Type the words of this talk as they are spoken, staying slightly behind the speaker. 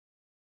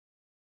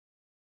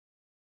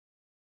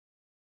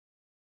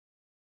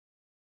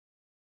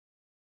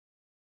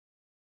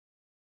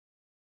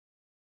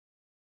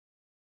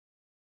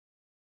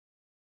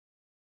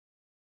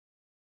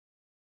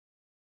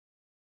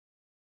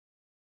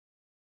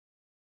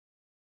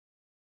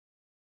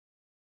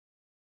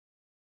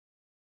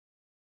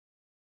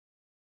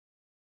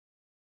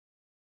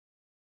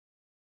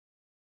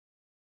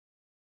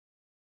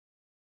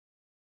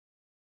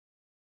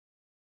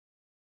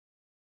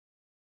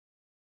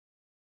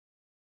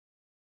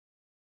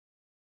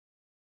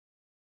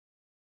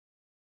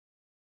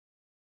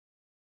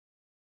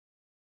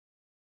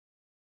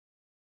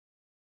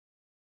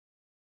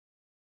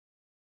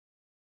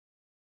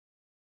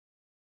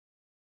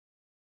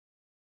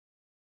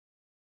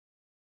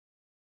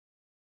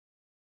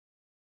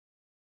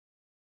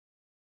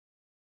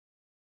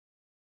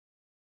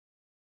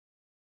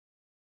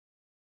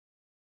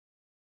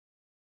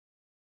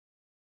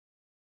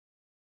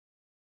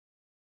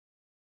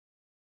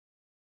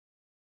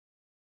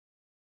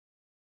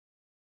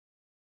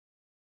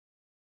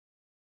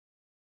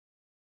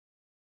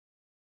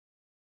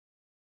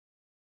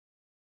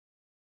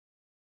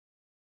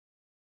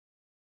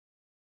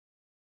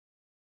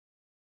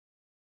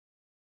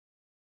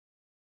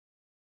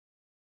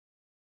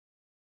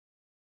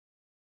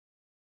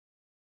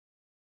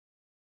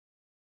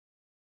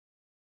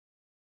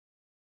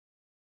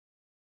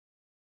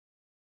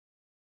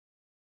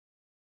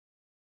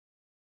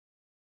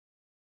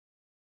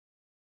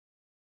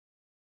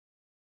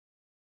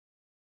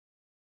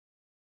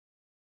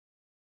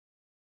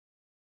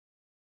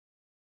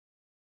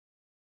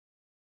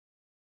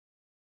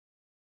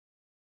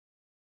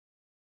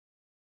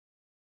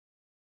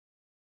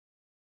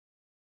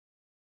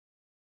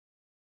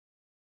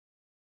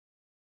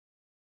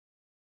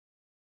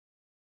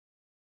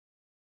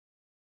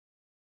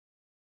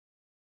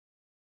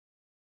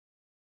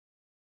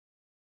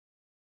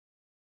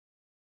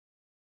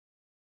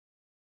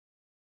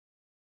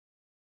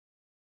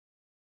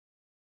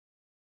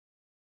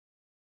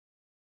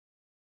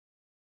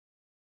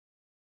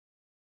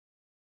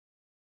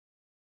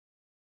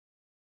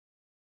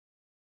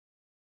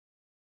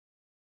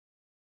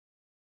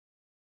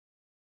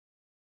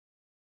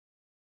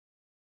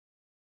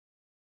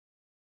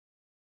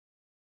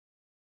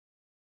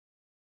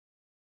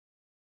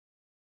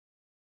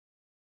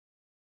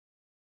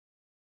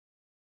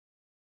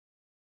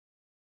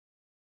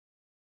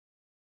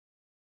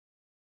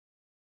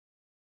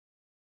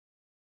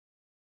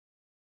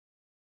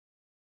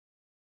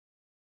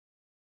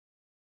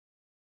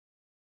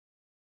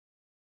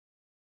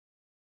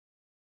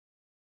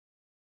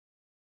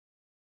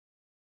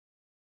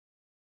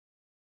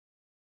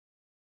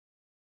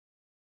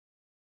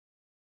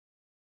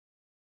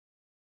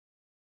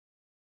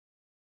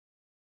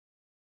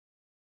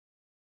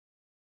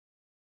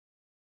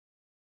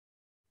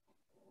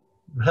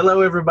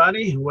Hello,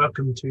 everybody, and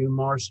welcome to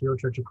Mars Hill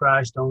Church of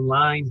Christ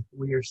Online.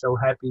 We are so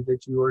happy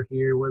that you are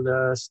here with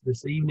us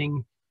this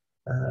evening.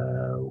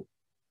 Uh,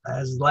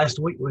 as last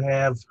week, we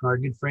have our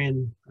good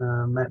friend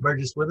Matt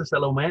Burgess with us.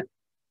 Hello, Matt.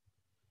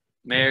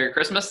 Merry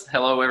Christmas.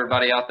 Hello,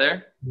 everybody out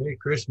there. Merry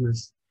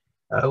Christmas.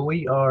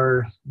 We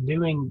are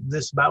doing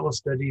this Bible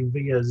study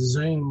via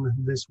Zoom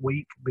this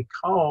week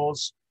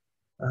because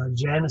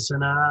Janice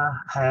and I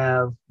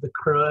have the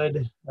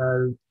crud.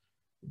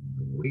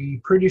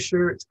 We pretty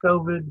sure it's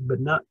COVID,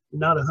 but not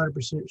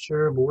 100%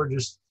 sure. But we're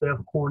just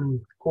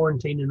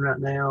self-quarantining right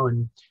now,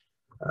 and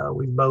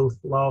we've both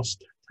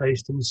lost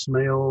taste and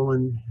smell,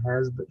 and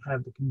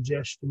have the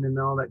congestion and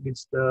all that good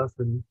stuff.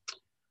 And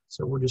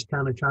so we're just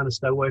kind of trying to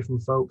stay away from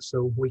folks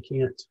so we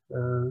can't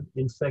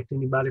infect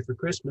anybody for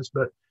Christmas.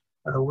 But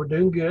we're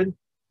doing good,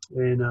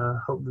 and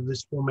hope that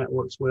this format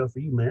works well for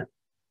you, Matt.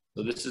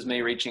 So this is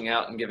me reaching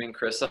out and giving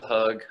Chris a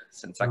hug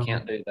since I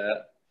can't do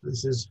that.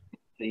 This is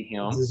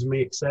him. This is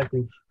me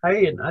accepting.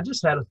 Hey, and I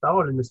just had a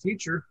thought in the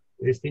future.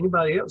 If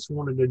anybody else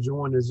wanted to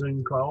join a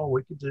Zoom call,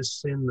 we could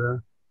just send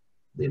the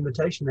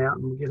invitation out,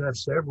 and we could have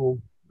several,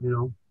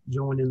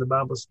 join in the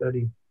Bible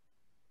study.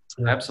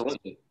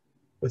 Absolutely.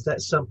 If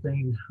that's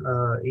something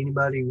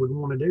anybody would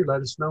want to do,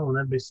 let us know, and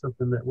that'd be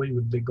something that we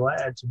would be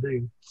glad to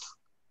do.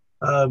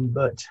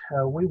 But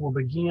we will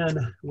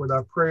begin with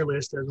our prayer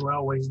list as we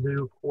always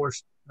do. Of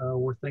course,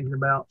 we're thinking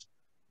about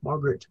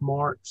Margaret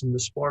Marks and the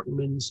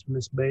Sparkmans,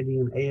 Miss Betty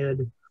and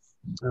Ed,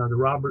 the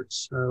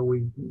Roberts.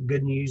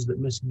 Good news that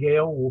Miss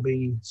Gail will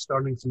be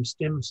starting some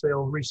stem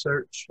cell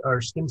research or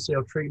stem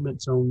cell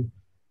treatments on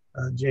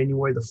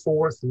January the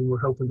 4th, and we're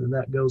hoping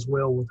that goes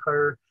well with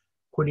her.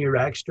 Quinny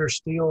Raxter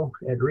still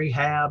at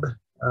rehab,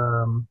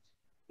 and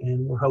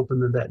we're hoping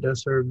that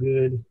does her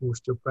good. We're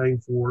still praying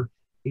for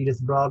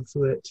Edith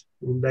Broadfoot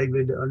and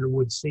David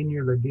Underwood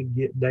Sr. They did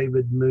get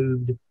David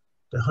moved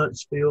to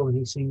Huntsville, and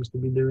he seems to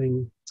be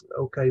doing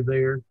okay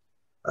there.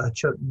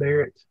 Chuck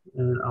Barrett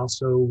and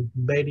also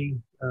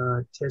Betty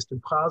tested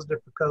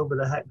positive for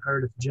COVID. I hadn't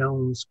heard if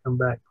Jones come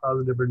back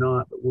positive or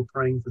not, but we're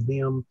praying for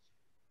them.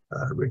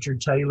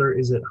 Richard Taylor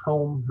is at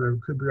home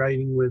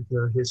recuperating with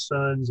his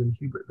sons and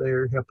Hubert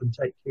there helping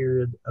take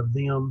care of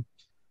them.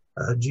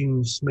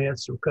 June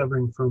Smith's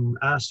recovering from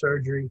eye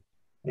surgery,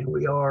 and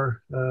we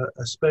are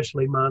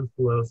especially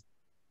mindful of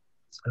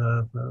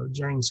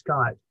Jane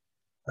Scott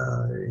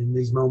in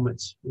these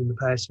moments in the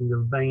passing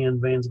of Van.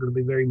 Van's going to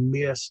be very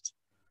missed.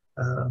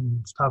 I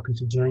was talking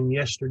to Jane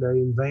yesterday,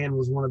 and Van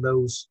was one of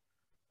those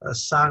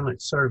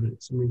silent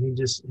servants. I mean, he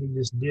just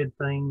did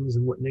things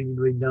and what needed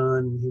to be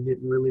done. He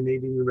didn't really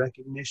need any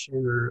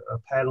recognition or a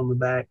pat on the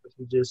back, but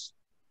he just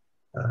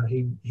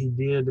he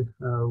did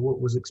what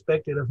was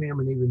expected of him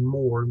and even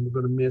more. And we're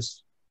going to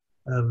miss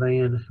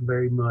Van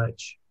very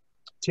much.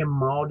 Tim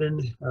Malden,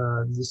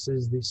 this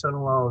is the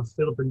son-in-law of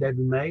Philip and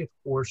Debbie May, of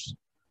course,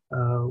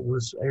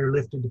 was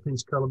airlifted to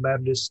Pensacola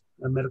Baptist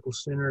Medical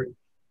Center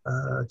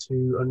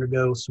to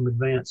undergo some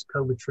advanced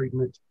COVID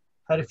treatment.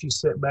 Had a few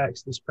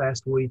setbacks this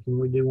past week, and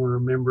we do want to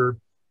remember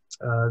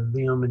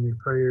them in your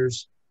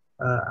prayers.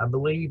 I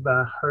believe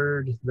I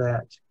heard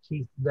that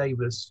Keith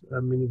Davis,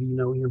 many of you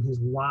know him, his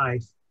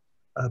wife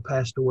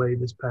passed away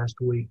this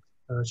past week.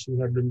 She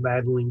had been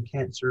battling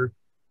cancer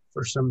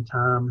for some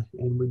time,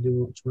 and we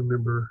do want to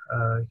remember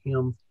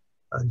him.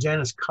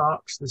 Janice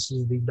Cox, this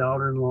is the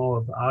daughter-in-law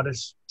of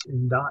Otis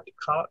and Dot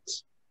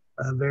Cox,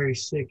 very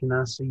sick in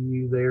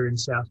ICU there in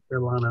South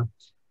Carolina.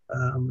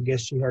 I guess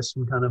she has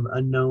some kind of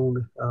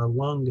unknown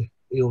lung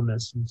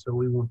illness, and so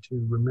we want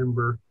to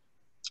remember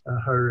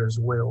her as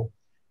well.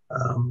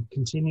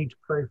 Continue to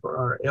pray for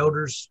our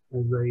elders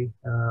as they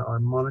are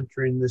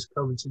monitoring this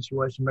COVID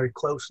situation very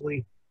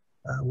closely.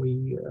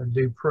 We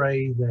do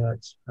pray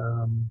that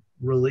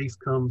relief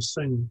comes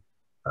soon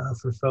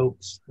for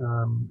folks,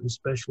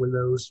 especially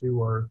those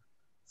who are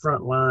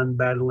frontline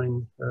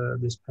battling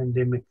this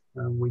pandemic.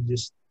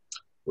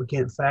 We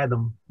can't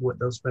fathom what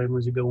those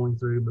families are going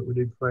through, but we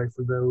do pray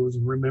for those.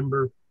 And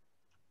remember,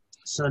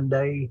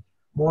 Sunday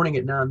morning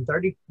at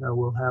 9:30,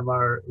 we'll have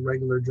our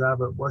regular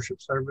drive-up worship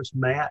service.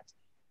 Matt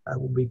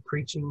will be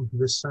preaching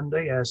this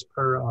Sunday as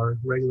per our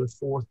regular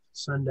fourth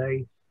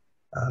Sunday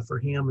for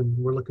him, and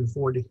we're looking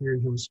forward to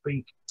hearing him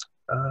speak.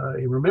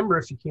 And remember,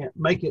 if you can't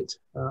make it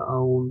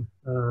on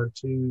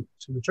to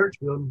the church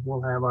building,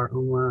 we'll have our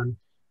online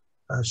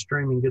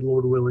streaming, good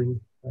Lord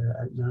willing,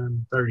 at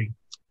 9:30.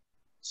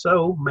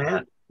 So,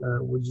 Matt,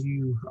 would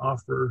you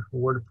offer a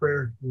word of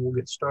prayer, and we'll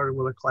get started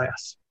with our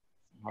class?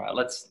 All right,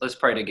 let's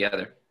pray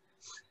together.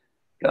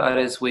 God,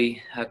 as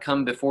we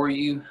come before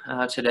you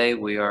today,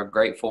 we are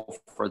grateful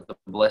for the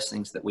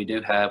blessings that we do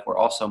have. We're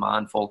also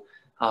mindful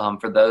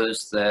for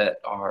those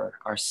that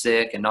are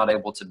sick and not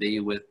able to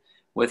be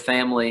with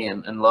family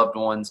and loved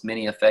ones,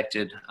 many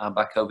affected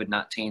by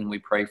COVID-19. We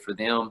pray for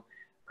them,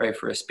 pray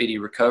for a speedy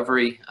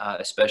recovery,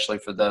 especially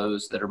for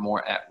those that are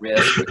more at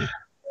risk with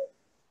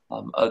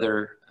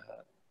other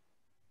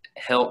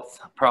health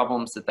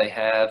problems that they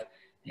have,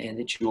 and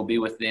that you will be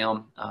with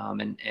them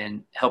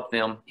and help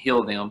them,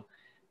 heal them.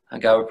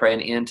 God, we pray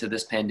an end to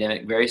this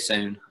pandemic very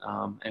soon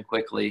and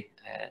quickly,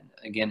 and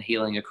again,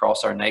 healing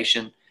across our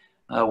nation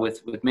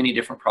with many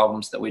different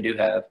problems that we do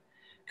have.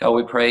 God,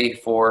 we pray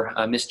for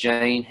Miss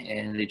Jane,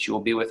 and that you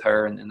will be with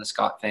her and the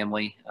Scott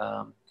family.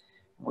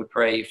 We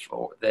pray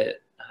for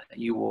that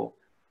you will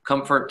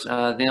comfort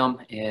them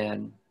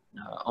in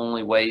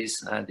only ways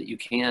that you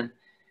can,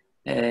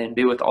 and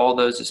be with all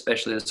those,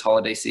 especially this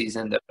holiday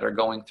season, that are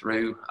going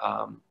through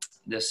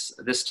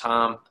this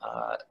time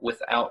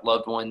without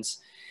loved ones,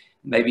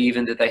 maybe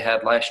even that they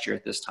had last year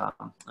at this time,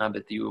 but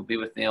that you will be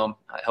with them.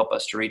 Help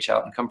us to reach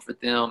out and comfort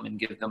them and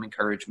give them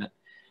encouragement.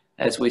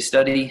 As we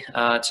study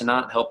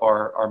tonight, help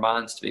our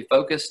minds to be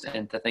focused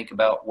and to think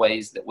about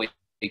ways that we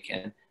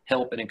can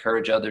help and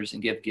encourage others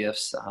and give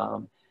gifts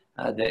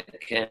that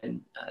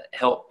can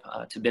help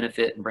to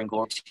benefit and bring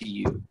glory to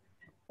you.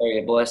 Pray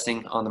a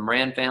blessing on the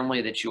Moran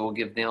family, that you will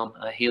give them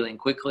healing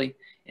quickly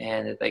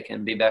and that they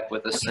can be back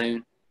with us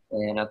soon.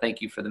 And I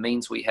thank you for the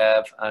means we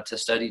have to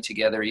study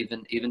together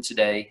even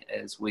today,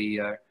 as we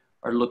are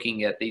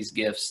looking at these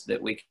gifts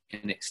that we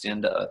can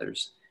extend to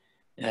others.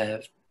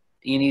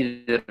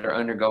 Any that are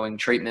undergoing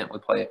treatment, we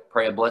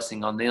pray a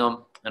blessing on them,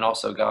 and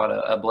also, God,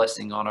 a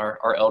blessing on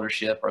our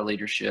eldership, our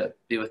leadership.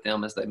 Be with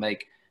them as they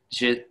make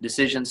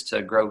decisions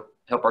to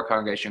help our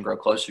congregation grow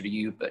closer to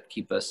you, but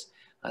keep us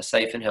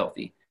safe and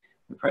healthy.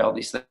 We pray all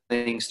these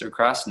things through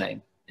Christ's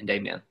name, and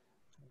amen.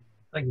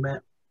 Thank you,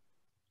 Matt.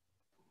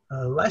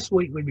 Last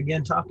week we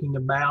began talking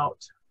about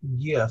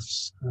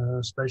gifts,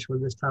 especially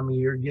this time of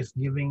year, gift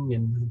giving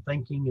and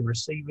thanking and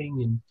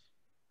receiving. And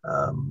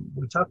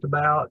we talked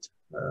about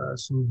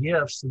some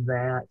gifts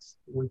that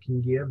we can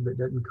give that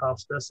doesn't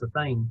cost us a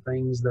thing,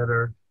 things that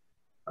are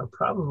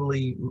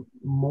probably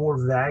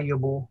more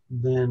valuable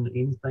than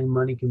anything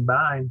money can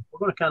buy. We're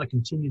going to kind of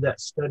continue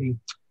that study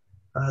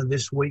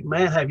this week.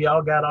 Matt, have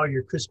y'all got all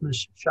your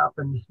Christmas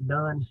shopping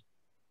done?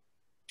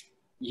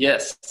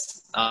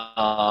 Yes.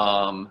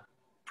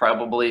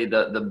 Probably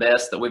the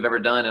best that we've ever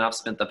done, and I've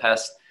spent the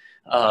past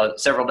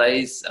several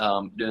days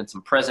doing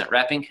some present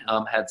wrapping.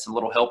 Had some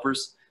little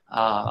helpers,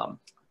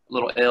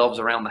 little elves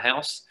around the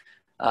house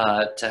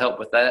to help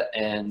with that,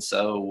 and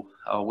so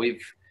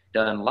we've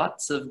done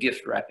lots of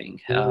gift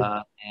wrapping.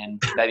 And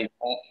Baby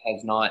Pat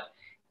has not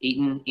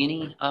eaten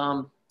any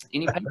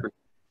paper,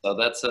 so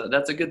that's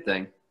a good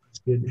thing. That's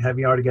good. Have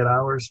you already got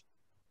ours?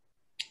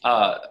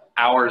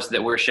 Ours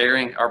that we're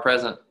sharing, our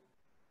present.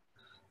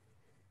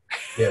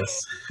 Yes.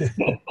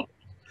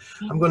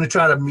 I'm going to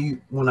try to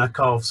mute when I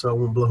cough so I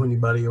won't blow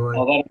anybody away.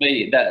 Oh,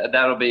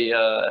 that'll be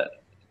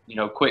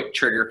quick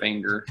trigger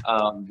finger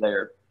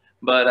there.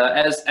 But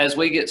as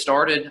we get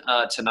started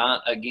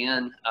tonight,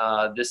 again,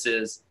 this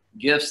is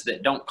gifts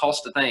that don't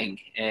cost a thing,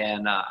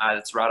 and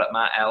it's right up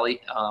my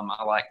alley.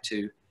 I like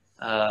to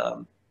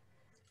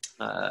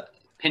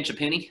pinch a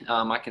penny.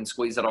 I can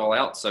squeeze it all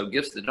out. So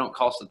gifts that don't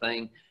cost a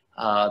thing,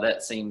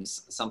 that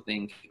seems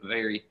something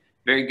very,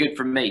 very good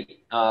for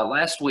me.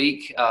 Last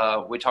week,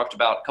 we talked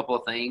about a couple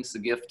of things, the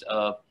gift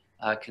of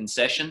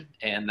concession,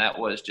 and that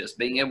was just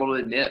being able to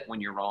admit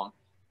when you're wrong.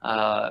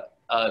 A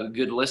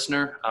good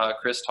listener,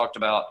 Chris talked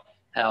about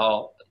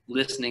how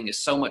listening is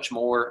so much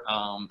more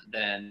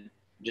than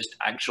just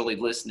actually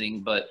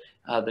listening, but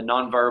the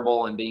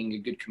nonverbal and being a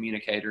good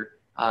communicator.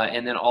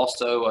 And then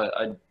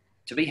also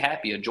to be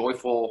happy, a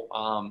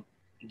joyful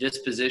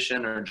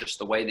disposition, or just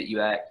the way that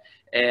you act.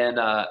 And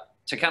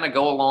to kind of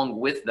go along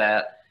with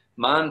that,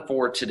 mine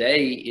for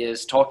today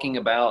is talking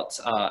about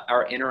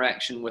our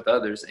interaction with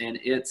others, and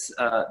it's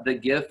the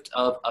gift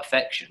of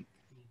affection.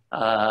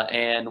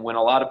 And when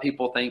a lot of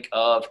people think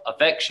of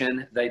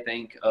affection, they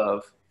think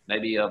of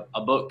maybe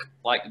a book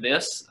like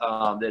this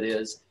that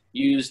is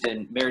used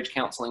in marriage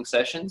counseling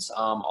sessions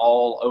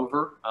all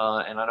over.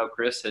 And I know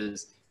Chris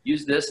has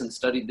used this and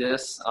studied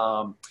this.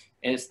 And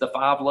it's the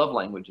 5 love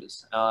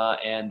languages.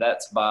 And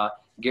that's by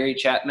Gary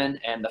Chapman.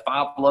 And the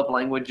 5 love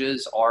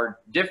languages are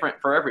different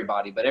for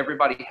everybody, but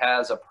everybody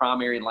has a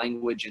primary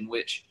language in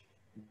which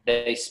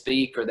they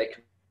speak or they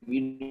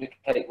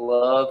communicate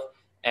love.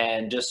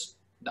 And just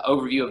the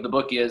overview of the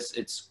book is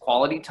it's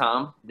quality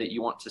time that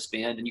you want to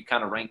spend, and you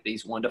kind of rank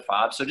these 1 to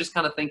 5. So just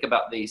kind of think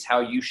about these,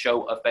 how you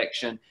show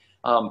affection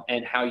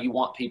and how you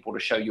want people to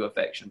show you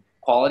affection.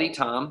 Quality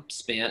time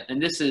spent,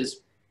 and this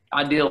is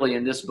ideally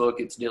in this book,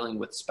 it's dealing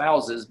with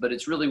spouses, but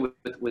it's really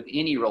with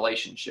any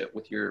relationship,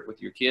 with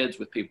your kids,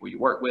 with people you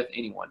work with,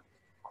 anyone.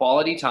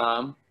 Quality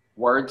time,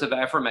 words of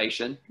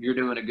affirmation. You're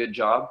doing a good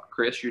job,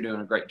 Chris. You're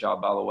doing a great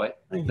job, by the way.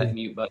 That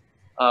mute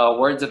button.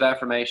 Words of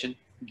affirmation,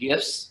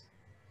 gifts.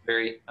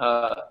 Very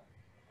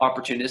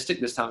opportunistic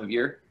this time of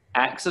year.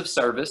 Acts of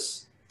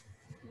service,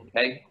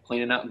 okay,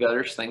 cleaning out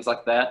gutters, things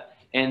like that.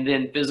 And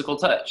then physical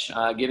touch,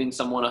 giving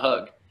someone a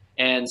hug.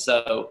 And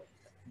so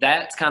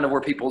that's kind of where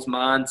people's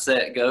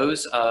mindset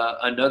goes.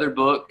 Another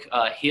book,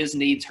 His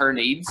Needs, Her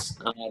Needs.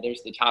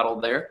 There's the title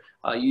there,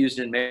 used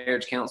in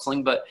marriage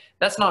counseling. But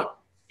that's not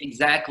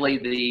exactly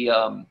the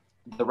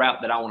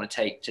route that I want to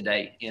take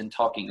today in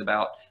talking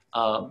about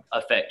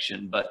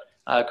affection. But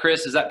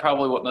Chris, is that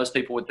probably what most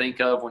people would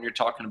think of when you're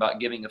talking about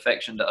giving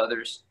affection to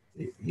others?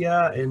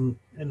 Yeah, and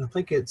I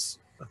think it's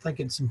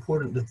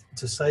important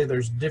to say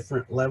there's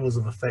different levels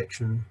of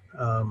affection.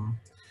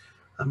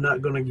 I'm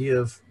not going to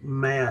give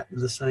Matt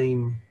the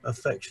same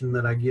affection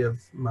that I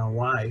give my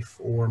wife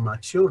or my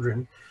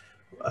children.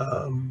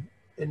 Um,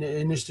 and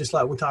it's just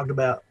like we talked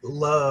about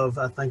love,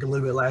 I think a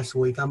little bit last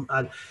week.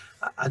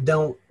 I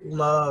don't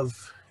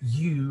love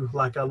you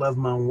like I love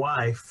my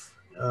wife,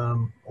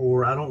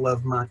 or I don't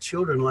love my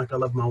children like I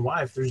love my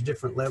wife. There's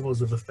different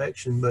levels of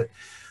affection, but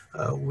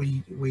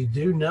we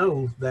do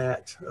know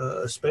that,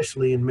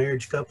 especially in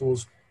marriage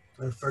couples,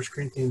 1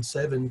 Corinthians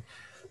 7,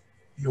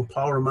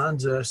 Paul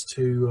reminds us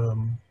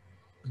to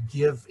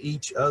give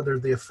each other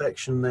the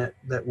affection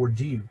that we're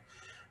due.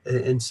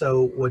 And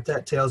so what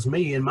that tells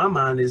me in my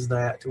mind is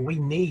that we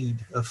need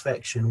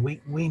affection.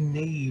 We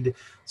need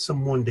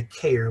someone to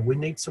care. We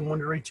need someone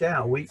to reach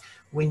out. We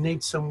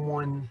need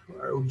someone,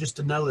 or just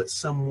to know that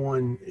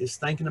someone is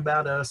thinking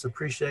about us,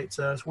 appreciates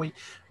us. We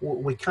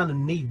kind of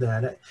need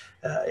that.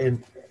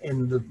 And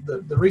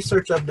the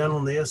research I've done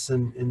on this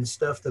and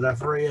stuff that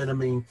I've read, I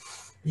mean,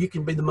 you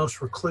can be the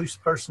most recluse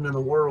person in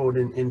the world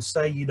and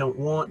say you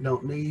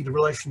don't need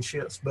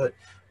relationships, but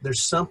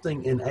there's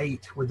something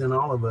innate within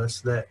all of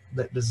us that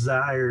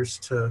desires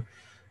to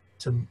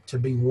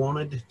be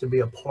wanted, to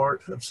be a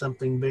part of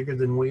something bigger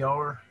than we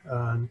are.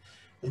 And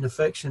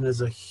affection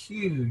is a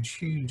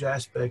huge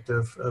aspect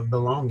of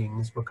belonging,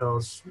 is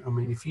because, I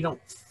mean, if you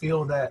don't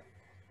feel that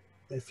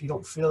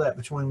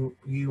between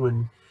you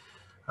and,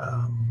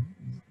 um,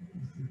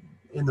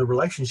 in the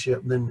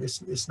relationship, then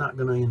it's not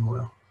going to end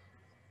well.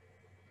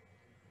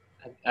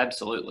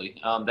 Absolutely.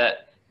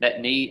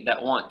 That need,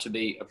 that want to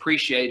be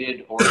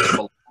appreciated or to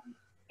belong.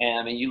 And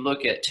I mean, you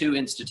look at two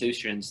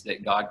institutions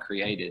that God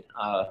created.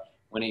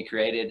 When he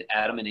created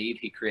Adam and Eve,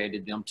 he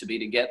created them to be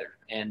together,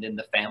 and then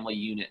the family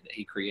unit that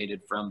he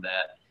created from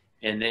that.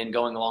 And then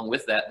going along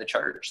with that, the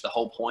church, the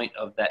whole point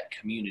of that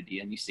community.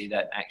 And you see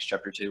that in Acts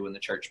chapter 2 when the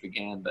church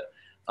began.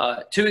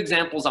 But two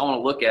examples I want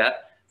to look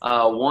at.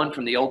 One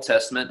from the Old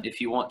Testament, if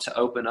you want to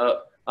open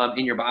up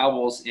in your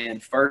Bibles in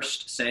 1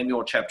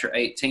 Samuel chapter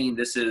 18.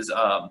 This is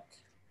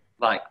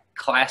like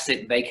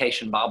classic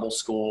vacation Bible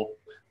school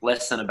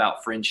lesson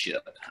about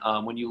friendship.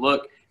 When you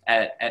look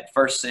at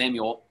 1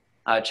 Samuel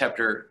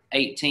chapter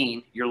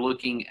 18, you're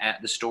looking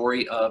at the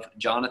story of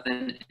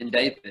Jonathan and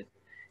David.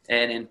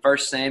 And in 1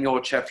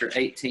 Samuel chapter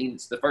 18,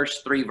 it's the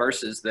first 3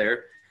 verses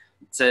there.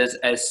 It says,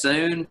 as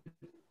soon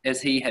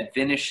as he had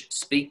finished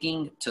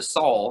speaking to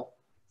Saul,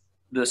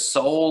 the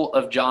soul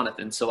of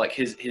Jonathan, so like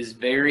his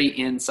very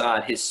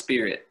inside, his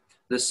spirit,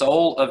 the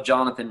soul of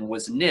Jonathan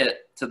was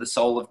knit to the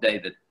soul of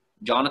David.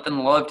 Jonathan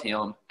loved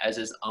him as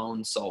his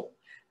own soul.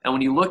 And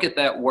when you look at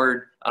that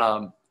word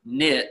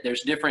knit,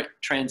 there's different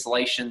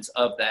translations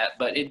of that,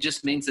 but it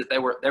just means that they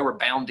were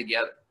bound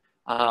together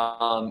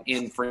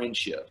in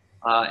friendship.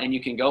 And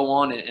you can go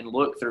on and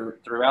look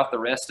throughout the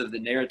rest of the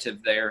narrative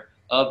there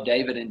of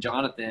David and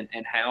Jonathan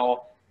and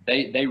how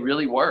they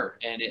really were,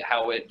 and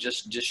how it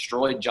just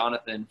destroyed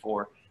Jonathan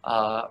for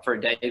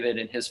David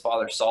and his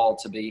father Saul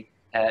to be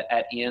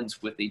at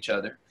ends with each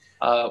other.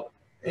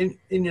 And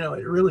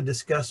it really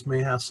disgusts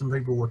me how some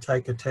people will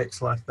take a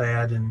text like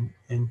that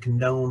and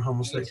condone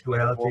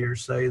homosexuality, or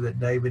say that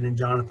David and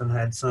Jonathan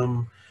had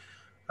some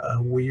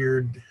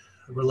weird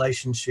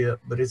relationship.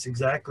 But it's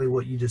exactly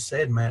what you just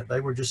said, Matt.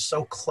 They were just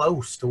so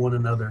close to one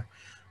another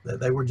that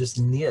they were just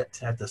knit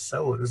at the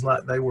soul. It was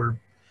like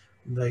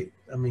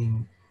I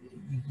mean,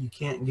 you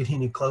can't get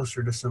any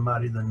closer to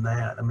somebody than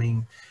that. I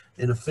mean,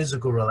 in a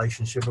physical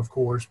relationship, of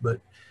course, but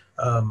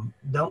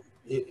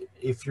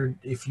if you're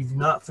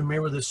not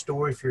familiar with this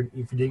story, if you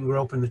didn't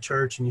grow up in the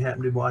church and you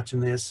happen to be watching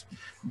this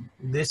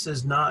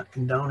is not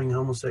condoning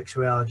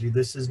homosexuality.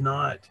 This is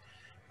not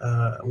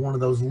one of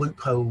those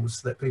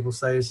loopholes that people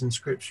say is in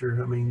Scripture.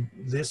 I mean,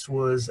 this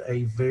was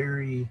a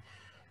very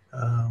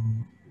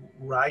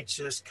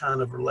righteous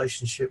kind of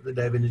relationship that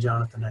David and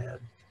Jonathan had.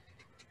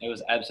 It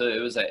was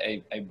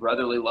a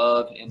brotherly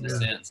love in the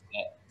sense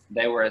that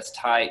they were as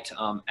tight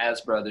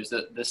as brothers.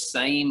 The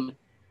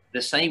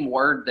same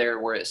word there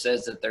where it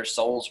says that their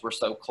souls were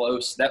so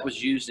close, that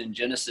was used in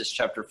Genesis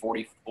chapter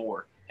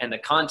 44. And the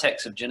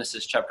context of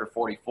Genesis chapter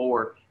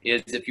 44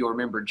 is, if you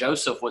remember,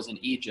 Joseph was in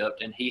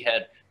Egypt and he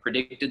had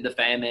predicted the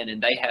famine,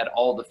 and they had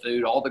all the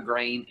food, all the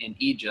grain in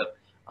Egypt.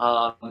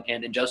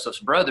 And then Joseph's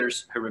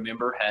brothers, who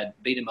remember, had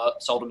beat him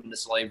up, sold him into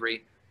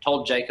slavery,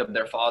 told Jacob,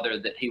 their father,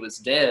 that he was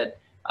dead.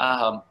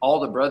 All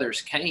the brothers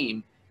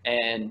came,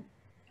 and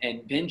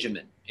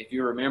Benjamin, if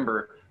you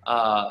remember,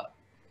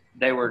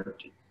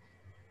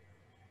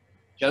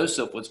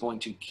 Joseph was going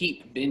to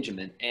keep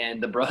Benjamin,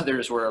 and the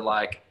brothers were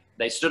like,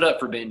 they stood up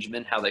for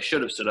Benjamin, how they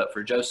should have stood up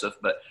for Joseph,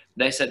 but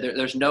they said,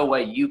 there's no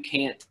way, you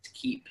can't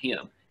keep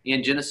him.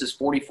 In Genesis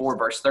 44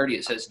 verse 30,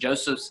 it says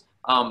Joseph's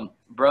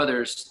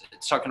brothers,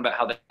 it's talking about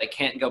how they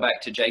can't go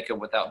back to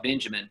Jacob without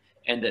Benjamin,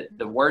 and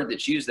the word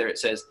that's used there, it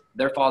says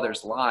their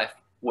father's life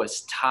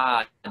was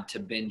tied to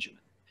Benjamin.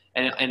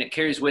 And it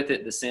carries with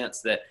it the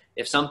sense that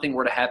if something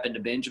were to happen to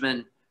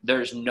Benjamin,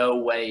 there's no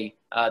way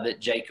that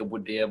Jacob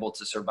would be able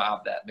to survive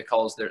that,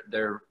 because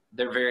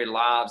their very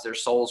lives, their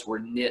souls were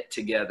knit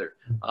together.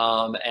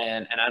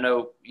 And I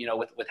know,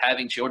 with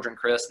having children,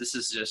 Chris, this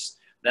is just,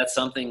 that's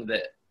something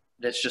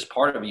that's just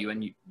part of you,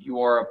 and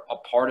you are a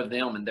part of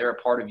them, and they're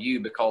a part of you,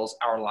 because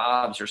our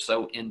lives are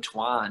so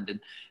entwined.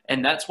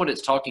 And that's what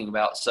it's talking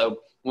about. So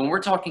when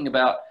we're talking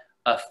about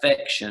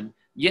affection,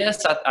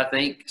 yes, I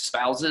think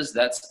spouses,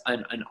 that's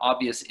an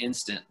obvious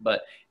instant,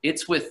 but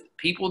it's with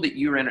people that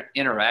you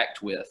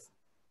interact with.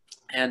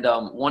 And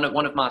one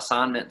of my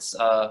assignments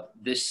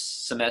this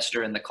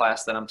semester in the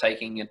class that I'm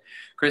taking, and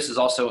Chris is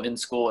also in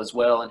school as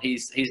well, and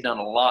he's done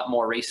a lot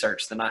more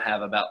research than I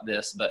have about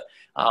this. But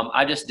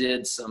I just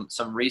did some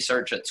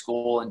research at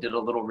school and did a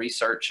little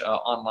research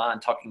online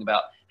talking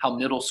about how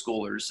middle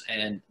schoolers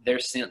and their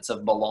sense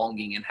of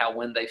belonging, and how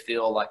when they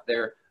feel like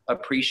they're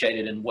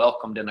appreciated and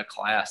welcomed in a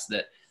class,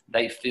 that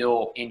they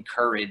feel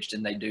encouraged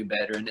and they do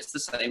better. And it's the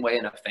same way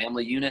in a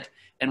family unit.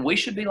 And we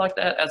should be like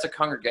that as a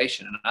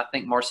congregation. And I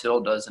think Mars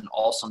Hill does an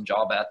awesome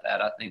job at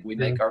that. I think we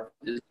make our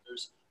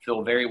visitors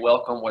feel very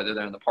welcome, whether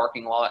they're in the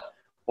parking lot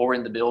or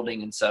in the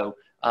building. And so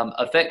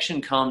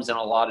affection comes in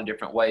a lot of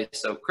different ways.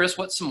 So Chris,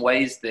 what's some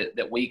ways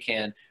that we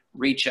can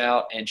reach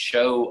out and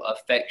show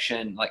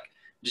affection, like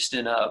just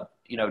in a,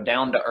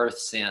 down to earth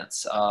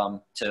sense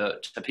to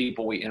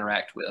people we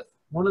interact with?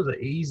 One of the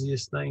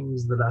easiest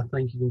things that I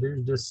think you can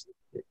do is just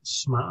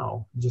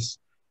smile.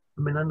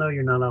 I know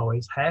you're not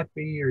always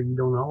happy, or you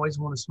don't always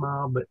want to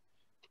smile, but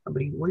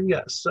we've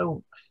got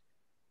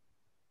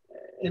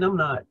and I'm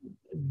not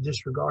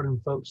disregarding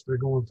folks that are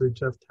going through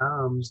tough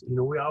times.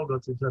 We all go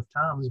through tough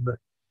times, but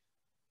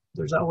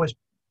there's always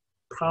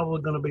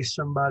probably going to be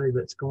somebody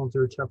that's going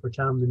through a tougher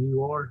time than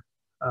you are.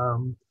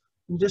 And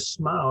just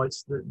smile.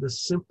 It's the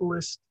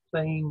simplest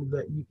thing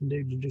that you can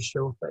do to just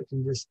show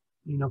affection. Just,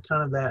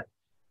 kind of that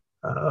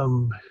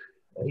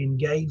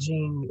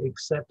engaging,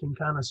 accepting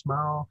kind of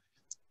smile.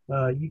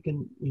 You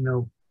can,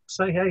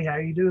 say, hey, how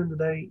are you doing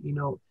today?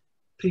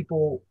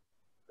 People,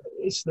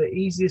 it's the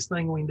easiest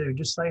thing we can do.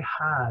 Just say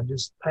hi,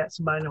 just pat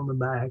somebody on the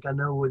back. I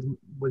know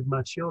with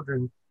my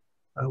children,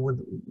 with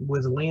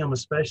Liam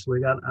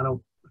especially, I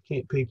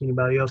can't pick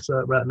anybody else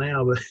up right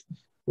now, but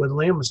with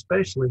Liam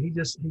especially, he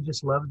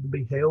just loves to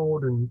be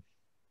held, and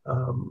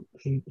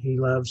he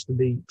loves to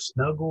be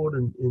snuggled,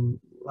 and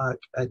I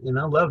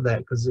love that,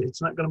 because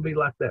it's not going to be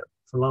like that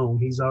for long.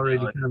 He's already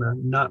kind of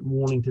not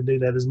wanting to do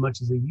that as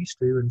much as he used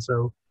to. And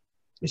so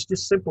it's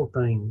just simple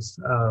things,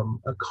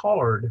 a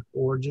card,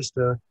 or just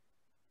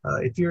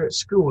if you're at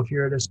school, if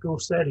you're at a school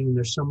setting,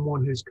 there's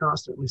someone who's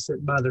constantly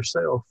sitting by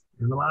themselves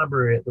in the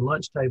library, at the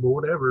lunch table,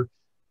 whatever,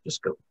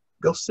 just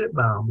go sit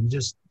by them and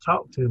just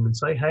talk to them and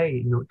say,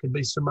 hey, it could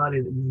be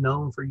somebody that you've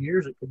known for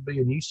years. It could be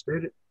a new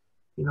student,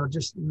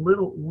 just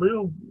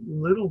little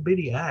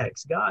bitty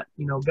acts. God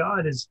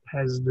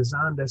has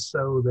designed us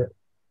so that,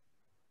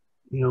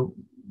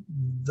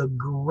 the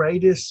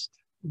greatest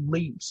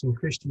leaps in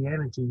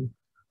Christianity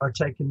are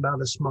taken by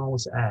the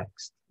smallest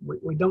acts.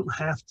 We don't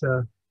have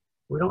to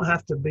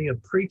be a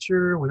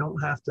preacher. We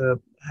don't have to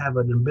have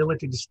an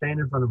ability to stand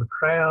in front of a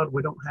crowd.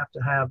 We don't have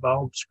to have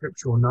all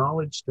scriptural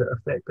knowledge to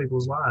affect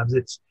people's lives.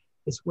 It's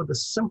with the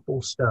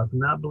simple stuff.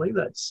 And I believe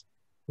that's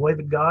the way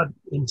that God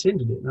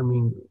intended it.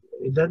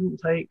 It doesn't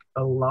take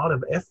a lot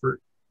of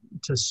effort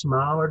to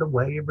smile or to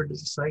wave or to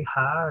say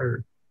hi,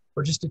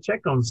 or just to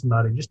check on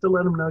somebody, just to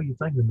let them know you're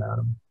thinking about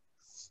them.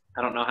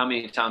 I don't know how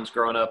many times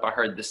growing up I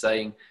heard the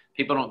saying,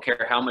 people don't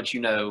care how much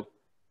you know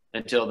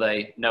until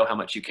they know how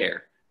much you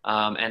care.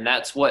 And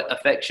that's what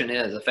affection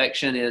is.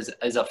 Affection is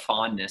a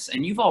fondness.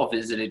 And you've all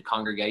visited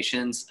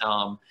congregations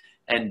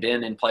and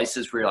been in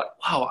places where you're like,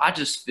 wow, I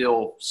just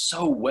feel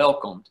so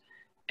welcomed.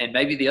 And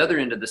maybe the other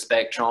end of the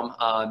spectrum,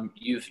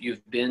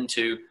 you've been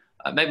to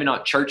maybe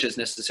not churches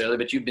necessarily,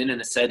 but you've been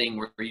in a setting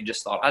where you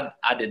just thought,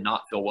 I did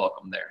not feel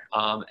welcome there.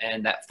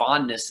 And that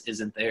fondness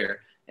isn't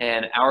there.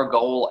 And our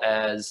goal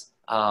as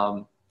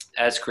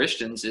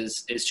Christians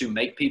is to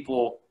make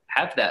people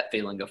have that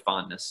feeling of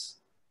fondness.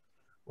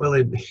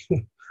 Well,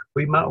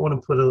 we might want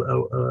to put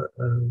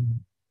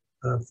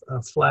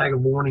a flag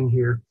of warning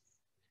here.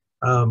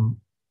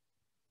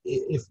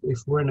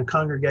 If we're in a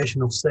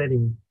congregational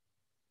setting,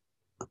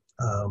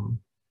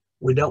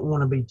 we don't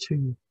want to be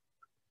too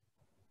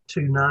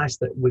nice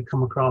that we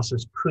come across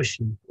as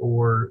pushy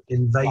or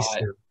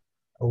invasive, right.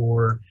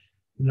 Or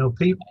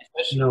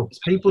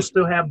people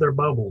still have their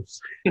bubbles.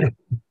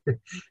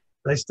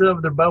 They still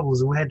have their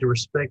bubbles, and we had to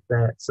respect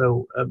that.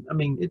 So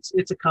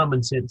it's a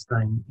common sense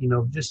thing.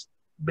 Just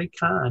be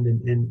kind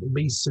and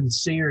be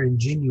sincere and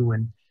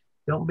genuine.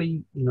 Don't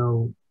be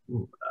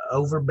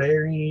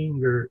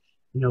overbearing or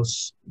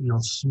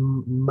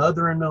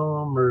smothering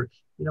them, or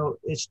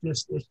it's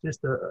just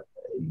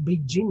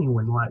be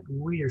genuine. Like,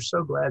 we are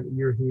so glad that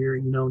you're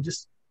here.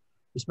 Just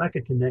make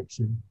a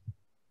connection.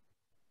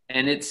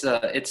 And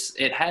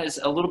it has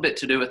a little bit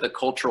to do with the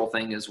cultural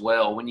thing as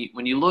well. When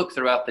you look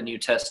throughout the New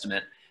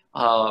Testament,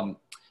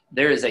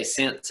 there is a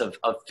sense of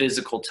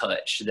physical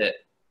touch that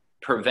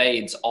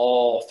pervades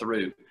all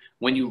through.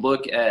 When you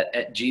look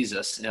at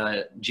Jesus,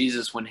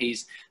 when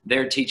he's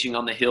there teaching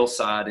on the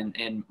hillside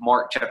in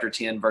Mark chapter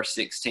 10, verse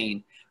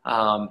 16,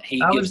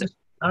 He I was gives just,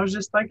 I was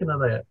just thinking of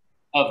that.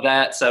 of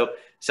that. So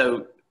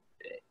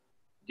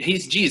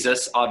he's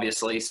Jesus,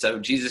 obviously. So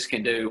Jesus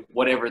can do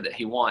whatever that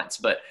he wants.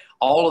 But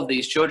all of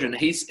these children,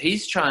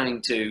 he's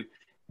trying to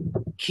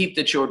keep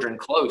the children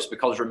close,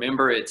 because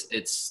remember,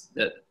 it's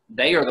that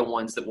they are the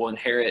ones that will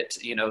inherit,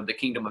 the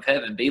kingdom of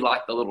heaven. Be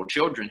like the little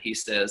children, he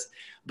says.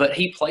 But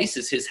he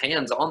places his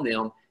hands on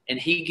them, and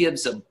he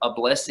gives a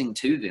blessing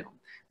to them.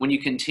 When you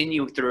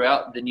continue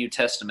throughout the New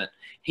Testament,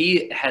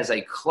 he has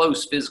a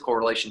close physical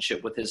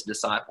relationship with his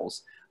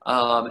disciples.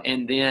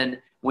 And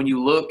then when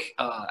you look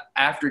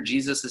after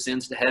Jesus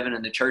ascends to heaven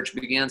and the church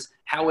begins,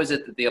 how is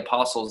it that the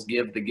apostles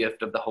give the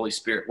gift of the Holy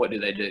Spirit? What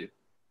do?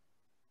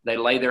 They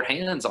lay their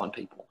hands on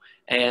people.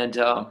 And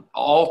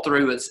all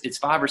through, it's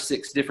 5 or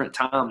 6 different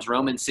times.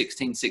 Romans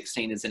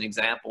 16:16 is an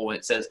example.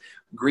 It says,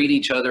 greet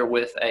each other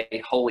with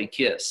a holy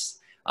kiss.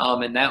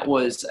 And that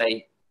was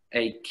a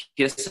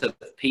kiss of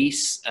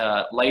peace.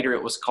 Later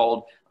it was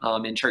called,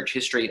 in church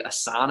history, a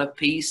sign of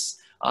peace.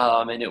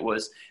 And it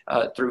was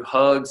through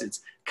hugs.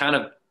 It's kind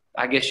of,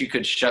 I guess you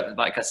could shut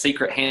like a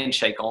secret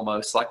handshake,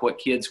 almost like what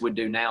kids would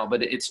do now.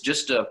 But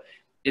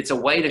it's a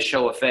way to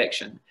show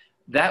affection.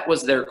 That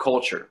was their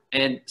culture.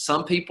 And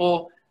some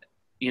people,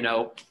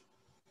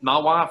 my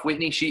wife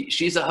Whitney,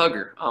 she's a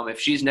hugger. If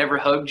she's never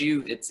hugged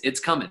you, it's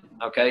coming.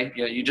 Okay,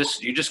 you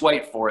just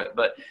wait for it.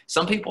 But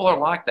some people are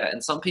like that,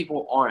 and some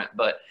people aren't.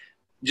 But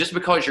just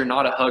because you're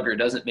not a hugger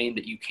doesn't mean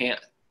that you can't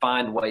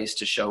find ways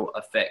to show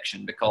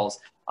affection, because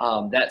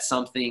that's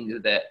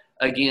something that,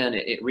 again,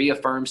 it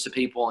reaffirms to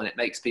people, and it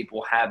makes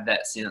people have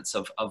that sense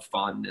of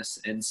fondness.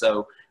 And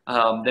so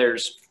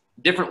there's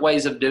different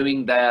ways of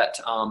doing that,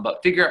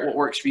 but figure out what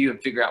works for you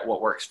and figure out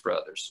what works for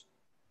others.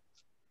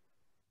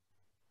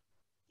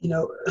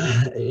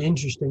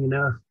 Interesting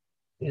enough,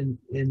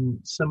 in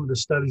some of the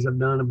studies I've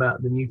done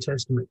about the New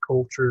Testament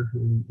culture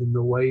and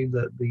the way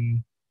that the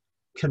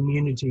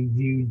community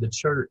viewed the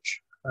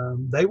church,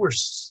 they were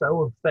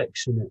so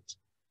affectionate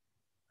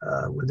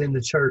within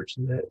the church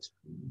that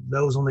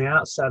those on the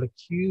outside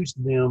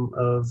accused them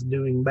of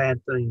doing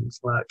bad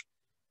things,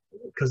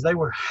 because they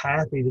were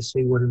happy to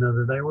see one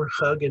another. They were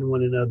hugging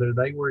one another.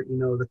 They were,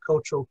 the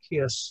cultural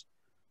kiss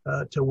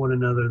to one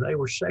another. They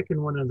were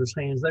shaking one another's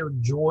hands. They were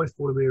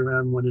joyful to be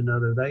around one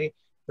another. They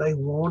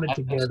wanted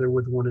to gather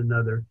with one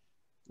another.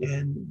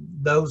 And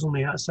those on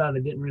the outside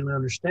that didn't really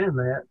understand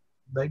that,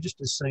 they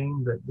just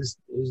assumed that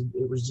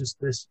it was just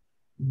this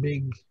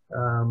big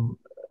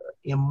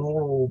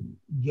immoral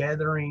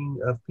gathering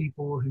of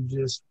people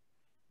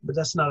but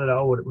that's not at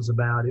all what it was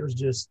about. It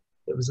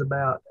was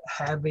about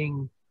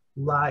having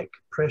like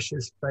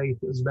precious faith.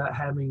 It was about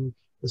having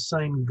the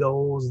same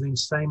goals, the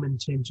same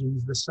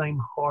intentions, the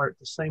same heart,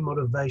 the same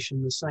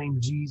motivation, the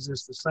same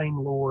Jesus, the same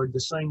Lord,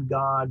 the same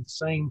God, the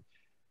same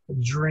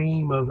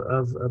dream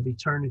of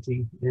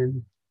eternity.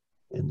 And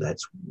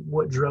that's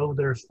what drove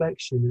their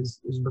affection is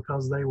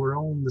because they were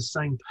on the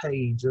same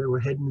page. They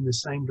were heading in the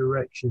same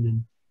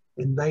direction,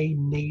 and they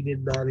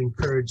needed that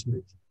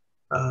encouragement.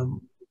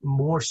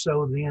 More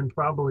so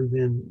probably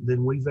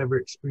than we've ever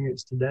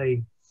experienced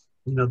today.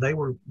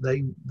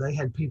 They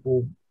had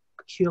people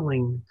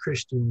killing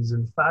Christians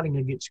and fighting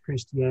against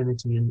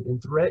Christianity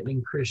and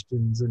threatening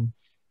Christians, and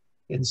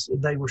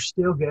they were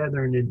still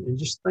gathering. And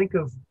just think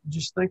of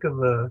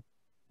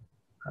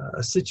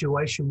a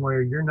situation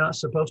where you're not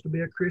supposed to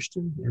be a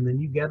Christian, and then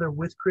you gather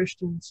with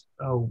Christians.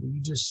 Oh,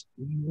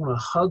 you want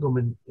to hug them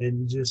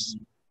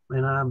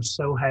and I'm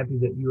so happy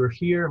that you are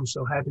here. I'm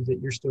so happy that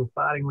you're still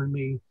fighting with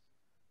me.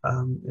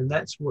 And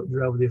that's what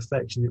drove the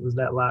affection. It was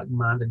that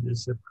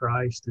like-mindedness of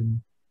Christ. And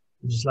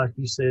just like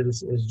you said,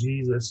 as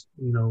Jesus,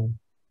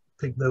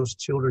 picked those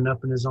children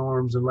up in his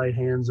arms and laid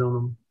hands on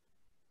them,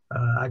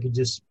 I could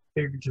just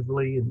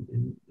figuratively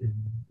and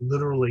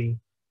literally,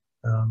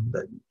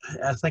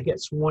 I think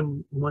that's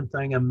one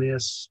thing I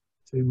miss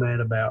too, Matt,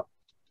 about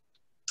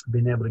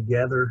being able to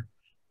gather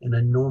in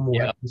a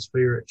normal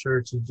atmosphere at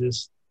church, is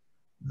just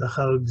the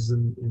hugs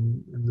and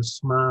the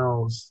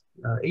smiles.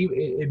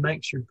 It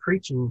makes your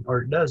preaching,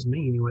 or it does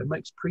me anyway, it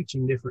makes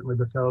preaching differently,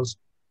 because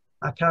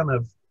I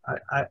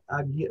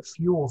get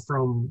fuel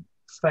from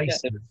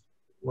faces.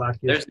 Like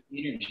there's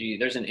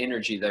an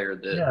energy there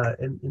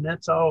and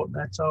that's all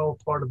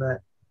part of that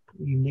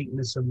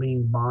uniqueness of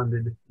being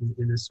bonded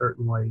in a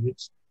certain way.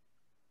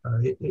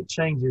 It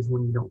changes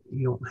when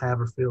you don't have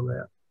or feel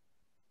that.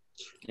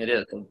 It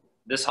is.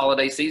 This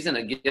holiday season,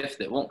 a gift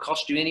that won't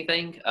cost you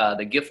anything,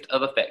 the gift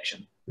of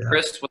affection. Yeah.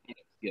 Chris, what's the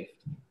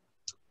gift?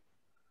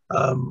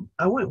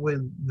 I went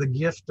with the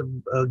gift of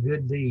a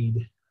good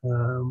deed.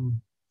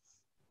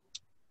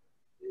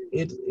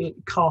 It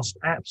costs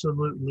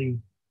absolutely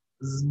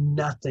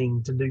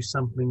nothing to do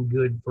something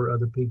good for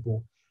other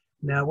people.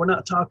 Now, we're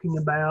not talking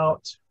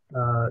about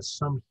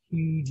some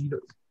huge,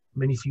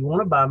 if you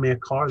want to buy me a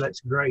car, that's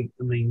great.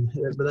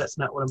 But that's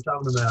not what I'm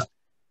talking about.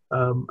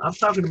 I'm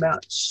talking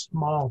about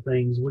small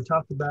things. We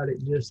talked about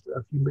it just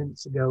a few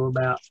minutes ago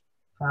about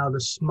how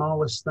the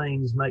smallest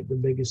things make the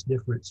biggest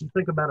difference. You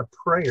think about a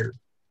prayer.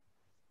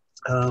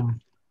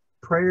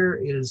 Prayer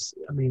is,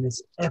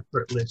 it's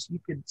effortless. You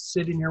could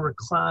sit in your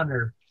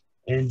recliner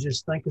and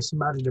just think of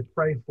somebody to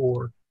pray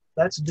for,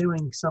 that's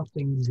doing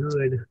something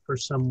good for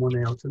someone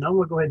else. And I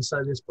want to go ahead and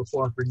say this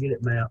before I forget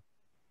it, Matt.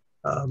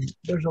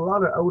 There's a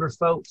lot of older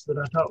folks that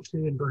I talk to,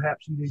 and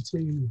perhaps you do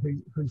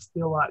too, who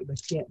feel like they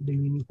can't do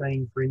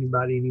anything for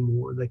anybody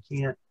anymore. They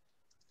can't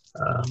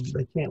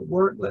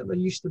work like they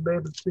used to be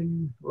able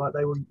to, like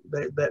they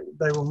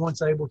were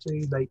once able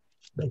to.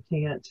 They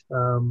can't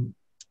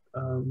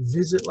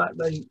visit like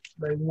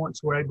they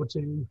once were able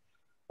to,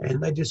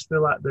 and they just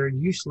feel like they're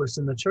useless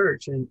in the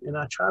church. And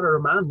I try to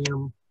remind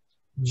them,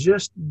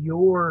 just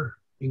your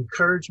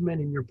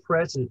encouragement and your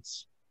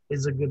presence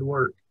is a good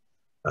work.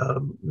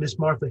 Miss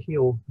Martha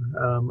Hill,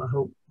 I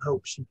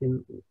hope she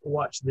can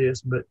watch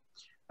this, but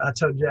I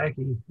told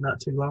Jackie not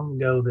too long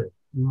ago that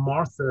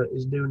Martha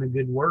is doing a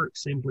good work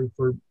simply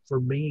for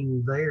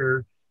being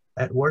there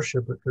at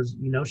worship, because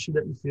she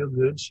doesn't feel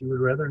good. She would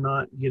rather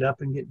not get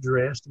up and get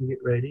dressed and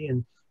get ready,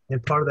 and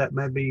part of that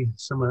may be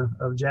some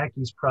of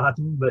Jackie's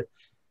problem, but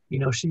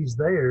she's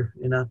there,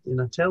 and I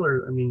tell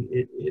her, I mean,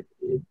 it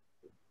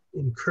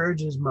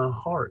encourages my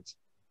heart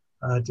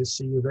to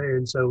see you there.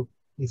 And so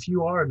if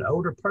you are an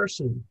older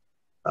person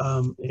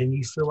and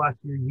you feel like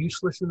you're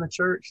useless in the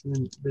church,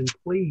 then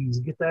please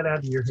get that out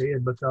of your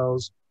head,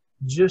 because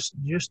just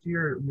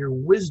your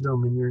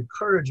wisdom and your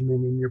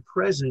encouragement and your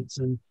presence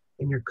and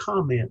your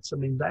comments, I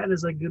mean, that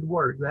is a good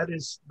work. That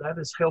is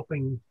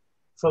helping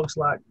folks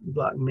like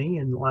me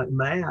and like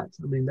Matt.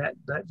 I mean,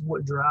 that's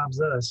what drives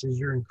us, is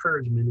your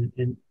encouragement,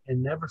 and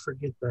never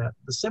forget that.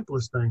 The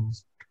simplest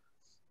things.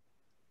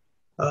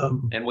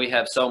 And we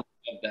have so much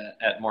of that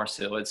at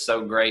Marcel. It's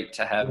so great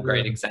to have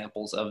great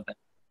examples of that,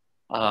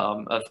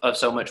 of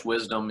so much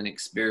wisdom and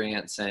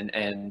experience,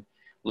 and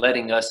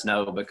letting us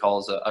know,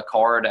 because a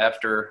card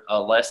after a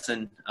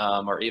lesson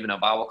or even a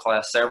Bible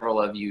class, several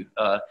of you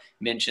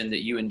mentioned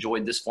that you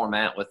enjoyed this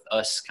format with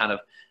us kind of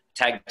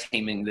tag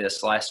teaming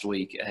this last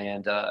week,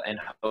 and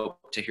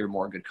hope to hear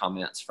more good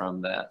comments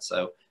from that.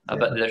 So,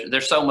 but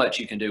there's so much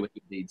you can do with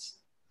your deeds.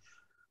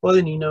 Well,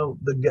 then,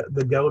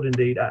 the golden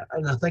deed,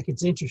 and I think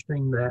it's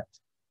interesting that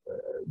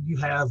you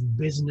have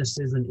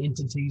businesses and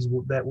entities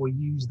that will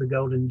use the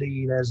golden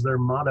deed as their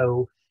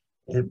motto,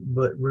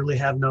 but really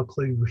have no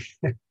clue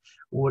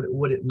what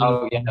it means.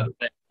 Oh, yeah.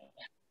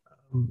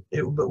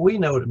 But we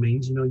know what it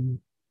means. You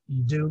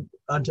do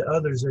unto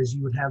others as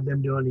you would have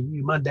them do unto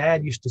you. My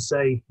dad used to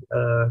say,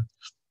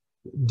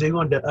 do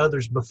unto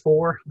others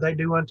before they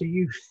do unto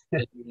you.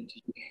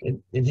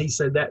 and he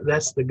said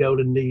that's the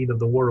golden deed of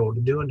the world,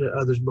 to do unto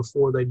others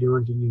before they do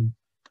unto you.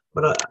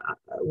 But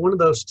one of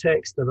those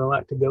texts that I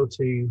like to go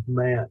to,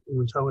 Matt,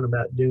 when talking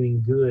about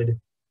doing good,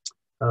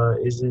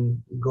 is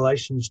in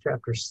Galatians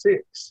chapter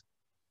 6.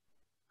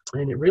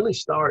 And it really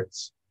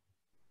starts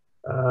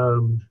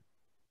in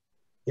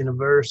a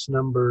verse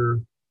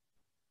number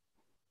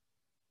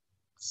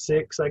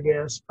 6, I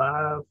guess,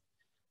 5.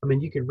 I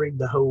mean, you could read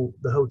the whole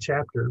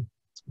chapter,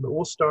 but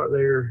we'll start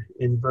there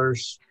in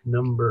verse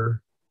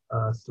number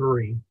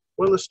 3.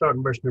 Well, let's start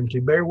in verse number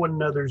 2. Bear one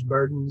another's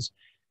burdens,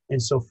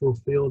 and so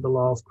fulfill the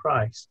law of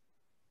Christ.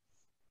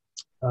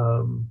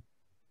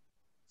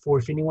 For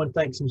if anyone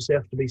thinks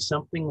himself to be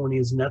something when he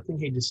is nothing,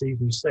 he deceives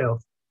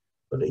himself.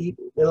 But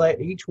let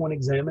each one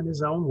examine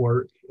his own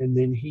work, and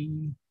then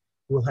he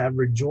will have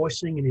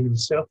rejoicing in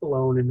himself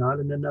alone and not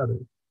in another.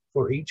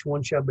 For each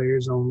one shall bear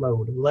his own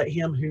load. Let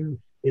him who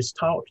is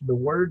taught the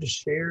word to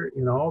share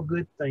in all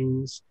good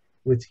things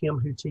with him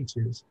who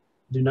teaches.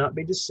 Do not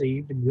be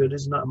deceived. Good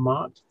is not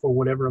mocked, for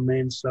whatever a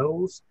man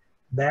sows,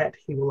 that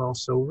he will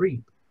also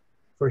reap.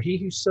 For he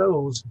who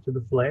sows to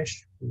the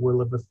flesh will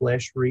of the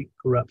flesh reap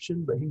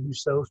corruption, but he who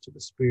sows to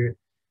the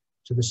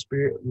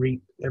Spirit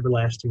reap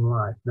everlasting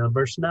life. Now,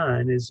 verse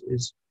 9 is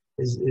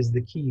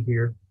the key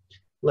here.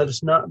 Let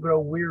us not grow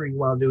weary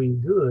while doing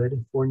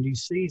good, for in due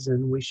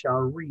season we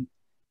shall reap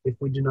if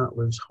we do not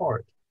lose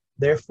heart.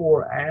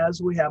 Therefore,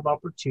 as we have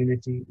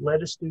opportunity,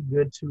 let us do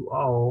good to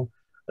all,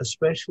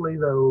 especially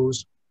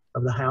those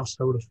of the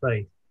household of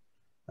faith.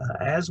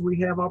 As we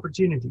have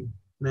opportunity.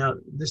 Now,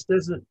 this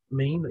doesn't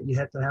mean that you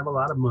have to have a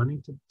lot of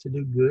money to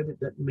do good. It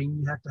doesn't mean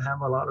you have to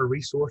have a lot of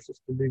resources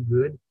to do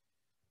good.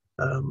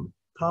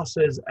 Paul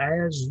says,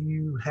 as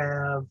you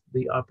have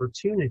the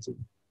opportunity,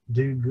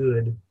 do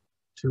good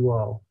to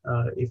all.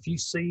 If you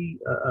see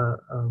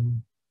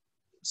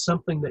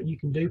something that you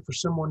can do for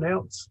someone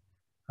else,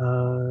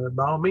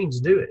 by all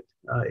means do it.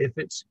 If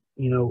it's,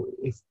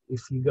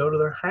 if you go to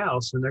their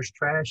house and there's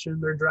trash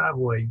in their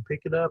driveway, you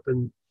pick it up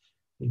and,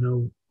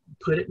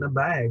 put it in a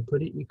bag,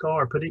 put it in your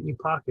car, put it in your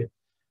pocket.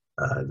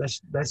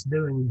 That's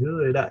doing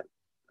good.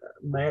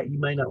 Matt, you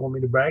may not want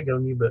me to brag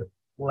on you, but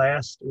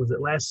last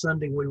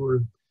Sunday we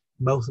were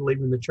both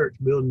leaving the church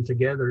building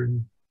together,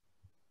 and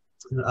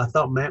I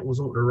thought Matt was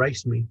wanting to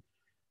race me.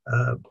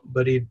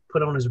 But he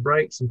put on his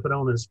brakes and put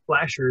on his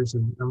flashers,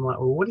 and I'm like,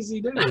 well, what is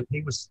he doing?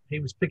 He was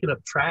picking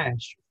up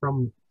trash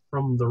from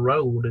the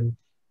road, and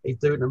he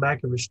threw it in the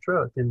back of his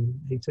truck, and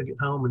he took it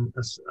home, and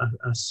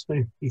I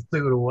assume he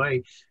threw it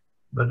away.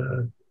 But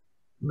I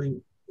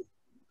mean,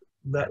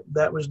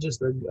 that was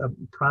just a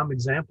prime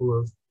example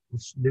of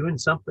doing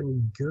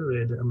something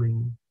good. I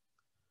mean,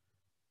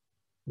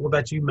 What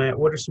about you, Matt?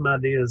 What are some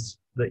ideas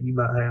that you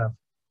might have?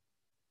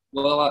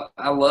 Well,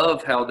 I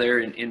love how there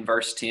in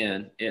verse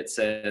 10 it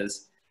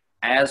says,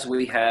 as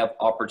we have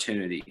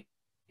opportunity,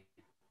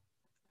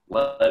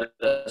 let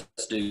us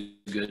do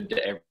good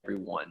to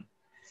everyone.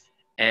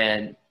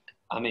 And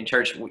I mean,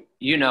 church,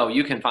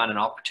 you can find an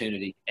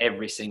opportunity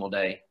every single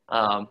day.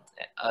 A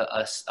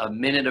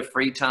minute of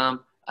free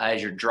time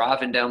as you're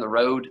driving down the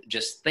road,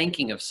 just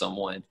thinking of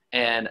someone.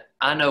 And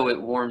I know it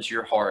warms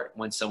your heart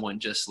when someone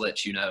just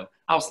lets you know,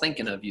 I was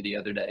thinking of you the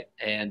other day.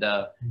 And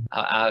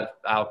I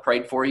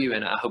prayed for you,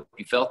 and I hope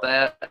you felt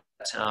that.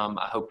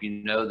 I hope you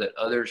know that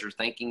others are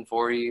thinking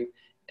for you.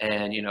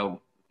 And,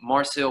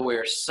 Marcel,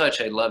 we're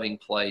such a loving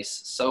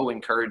place, so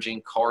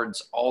encouraging,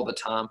 cards all the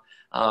time.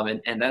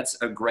 And that's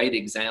a great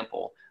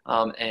example.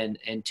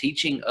 And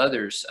teaching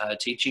others,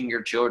 teaching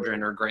your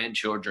children or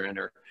grandchildren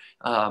or,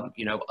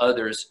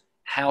 others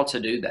how to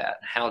do that,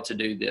 how to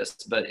do this.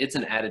 But it's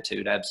an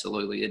attitude.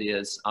 Absolutely. It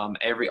is.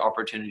 Every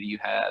opportunity you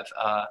have.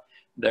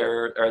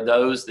 There are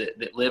those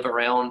that live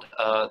around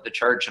the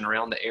church and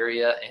around the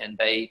area, and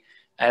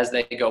as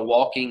they go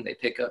walking, they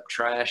pick up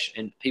trash,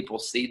 and people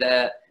see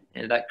that.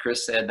 And like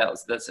Chris said,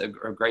 that's a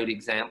great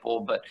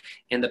example. But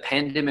in the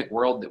pandemic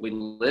world that we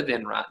live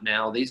in right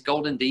now, these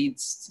golden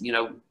deeds,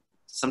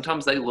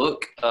 sometimes they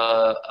look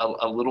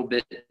a little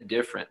bit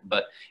different,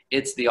 but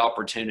it's the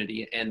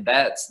opportunity. And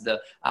I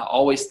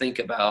always think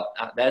about,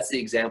 that's the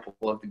example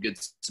of the Good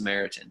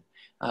Samaritan.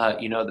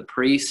 The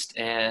priest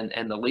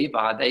and the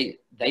Levi,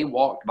 they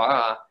walked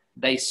by,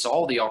 they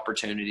saw the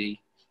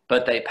opportunity,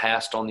 but they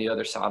passed on the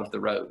other side of the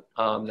road.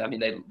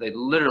 They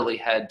literally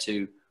had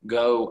to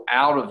go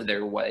out of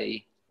their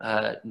way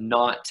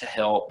not to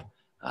help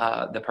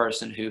the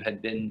person who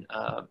had been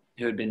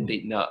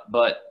beaten up.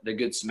 But the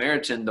Good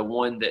Samaritan, the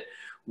one that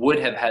would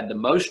have had the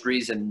most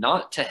reason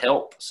not to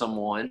help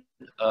someone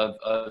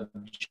of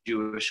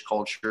Jewish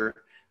culture,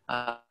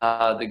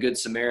 the Good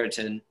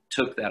Samaritan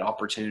took that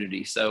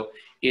opportunity. So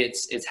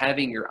it's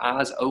having your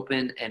eyes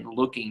open and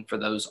looking for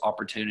those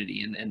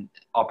opportunities,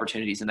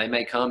 and they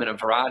may come in a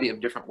variety of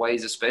different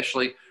ways,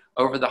 especially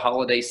over the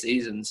holiday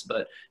seasons.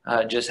 But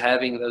just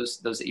having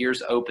those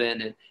ears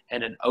open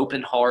and an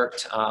open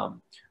heart,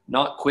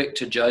 not quick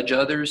to judge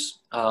others,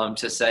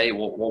 to say,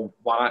 well,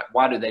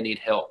 why do they need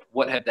help?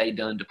 What have they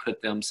done to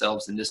put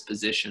themselves in this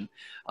position?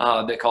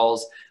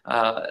 Because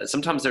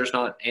sometimes there's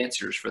not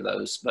answers for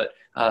those, but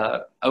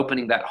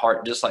opening that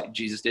heart, just like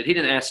Jesus did. He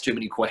didn't ask too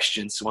many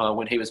questions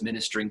when he was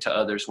ministering to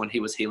others, when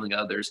he was healing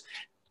others,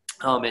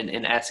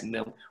 and asking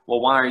them, well,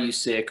 why are you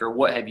sick? Or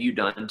what have you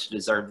done to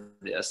deserve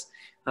this?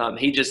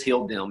 He just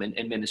healed them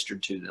and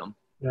ministered to them.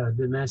 Yeah,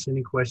 didn't ask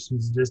any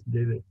questions, just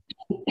did it.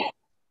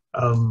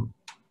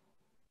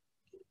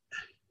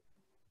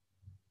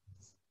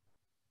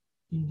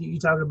 You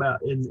talk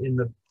about in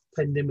the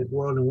pandemic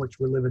world in which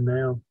we're living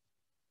now,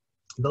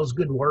 those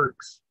good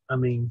works. I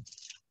mean,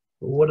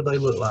 what do they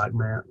look like,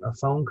 Matt? A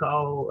phone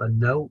call, a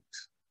note,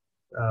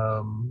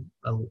 a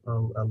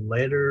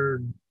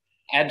letter?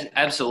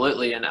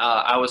 Absolutely. And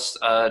I was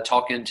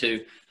talking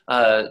to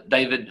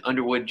David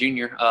Underwood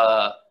Jr.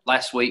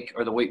 Last week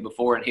or the week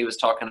before, and he was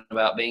talking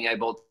about being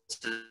able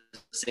to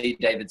see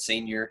David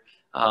Sr.,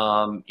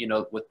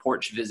 with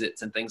porch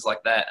visits and things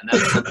like that. And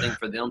that's something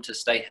for them to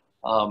stay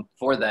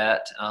for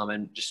that,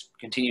 and just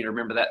continue to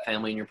remember that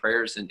family in your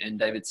prayers, and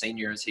David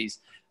Sr. as he's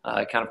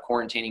kind of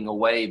quarantining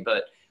away.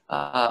 But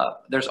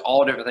there's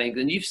all different things.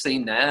 And you've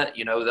seen that,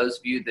 those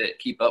of you that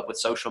keep up with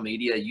social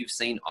media, you've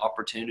seen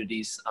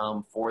opportunities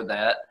for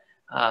that,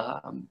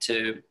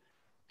 to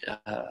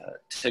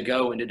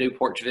go and to do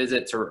porch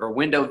visits or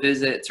window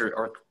visits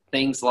or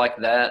things like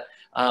that.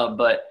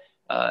 But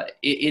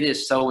it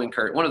is so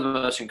encouraging. One of the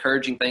most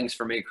encouraging things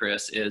for me,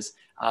 Chris, is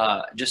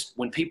just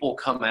when people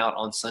come out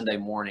on Sunday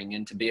morning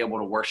and to be able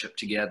to worship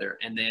together.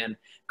 And then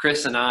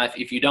Chris and I,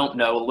 if you don't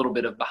know a little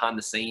bit of behind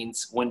the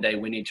scenes, one day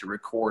we need to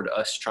record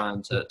us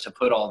trying to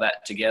put all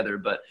that together.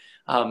 But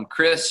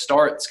Chris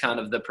starts kind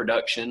of the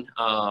production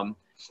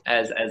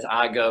as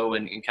I go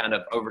and kind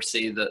of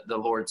oversee the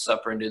Lord's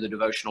Supper and do the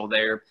devotional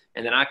there.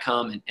 And then I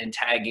come and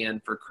tag in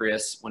for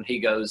Chris when he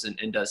goes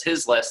and does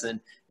his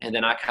lesson. And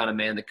then I kind of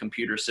man the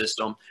computer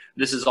system.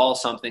 This is all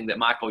something that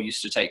Michael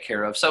used to take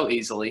care of so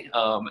easily.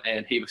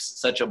 And he was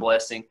such a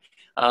blessing.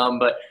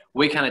 But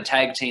we kind of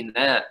tag team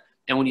that.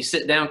 And when you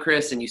sit down,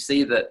 Chris, and you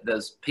see that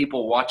those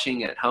people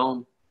watching at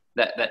home,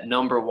 that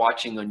number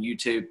watching on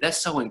YouTube, that's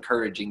so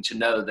encouraging to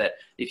know that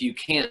if you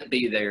can't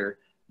be there,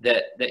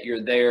 that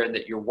you're there and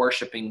that you're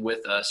worshiping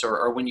with us,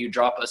 or when you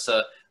drop us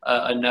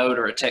a note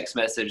or a text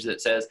message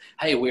that says,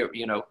 hey, we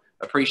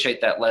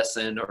appreciate that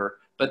lesson,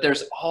 but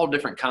there's all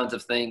different kinds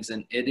of things.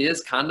 And it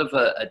is kind of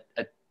a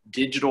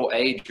digital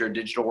age or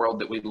digital world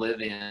that we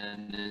live in.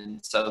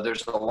 And so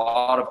there's a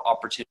lot of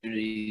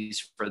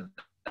opportunities for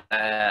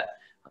that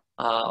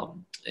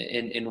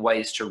in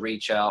ways to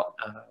reach out,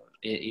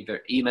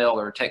 either email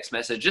or text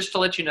message, just to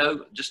let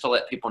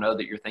people know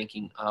that you're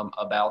thinking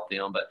about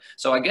them. But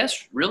so I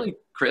guess really,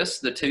 Chris,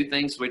 the two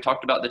things we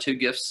talked about, the two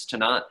gifts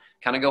tonight,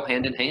 kind of go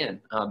hand in hand,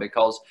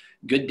 because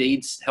good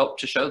deeds help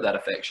to show that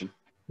affection.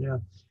 Yeah.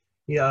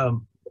 Yeah.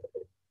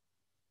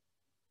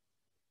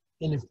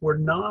 And if we're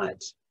not,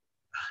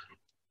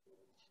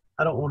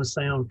 I don't want to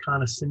sound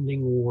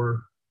condescending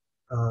or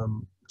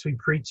too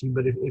preachy,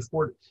 but if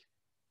we're,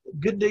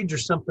 good deeds are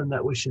something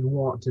that we should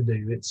want to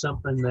do. It's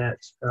something that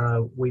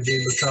we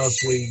do because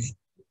we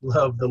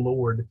love the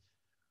Lord.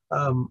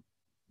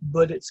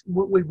 But it's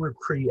what we were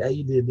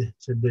created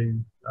to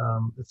do.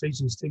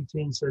 Ephesians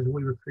 2:10 says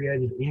we were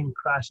created in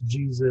Christ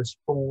Jesus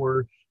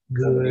for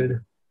good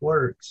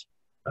works.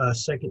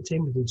 2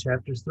 Timothy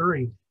chapter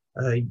 3,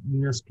 you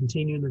must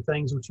continue in the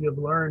things which you have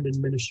learned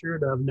and been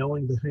assured of,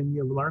 knowing to whom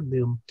you have learned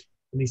them.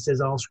 And he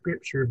says all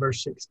scripture,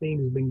 verse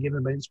 16, has been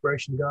given by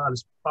inspiration of God,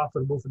 is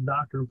profitable for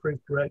doctrine, reproof,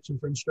 correction,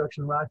 for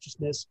instruction in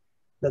righteousness,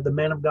 that the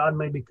man of God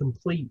may be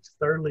complete,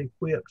 thoroughly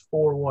equipped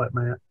for what,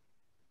 Matt?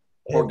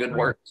 For good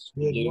works.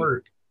 Good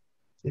work.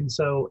 And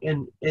so,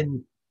 and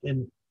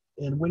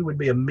we would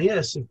be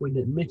amiss if we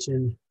didn't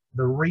mention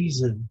the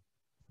reason.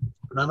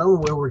 Not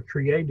only were we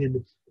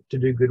created to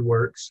do good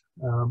works,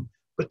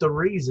 but the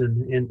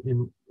reason,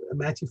 in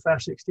Matthew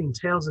 5:16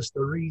 tells us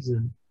the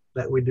reason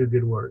that we do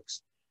good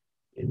works.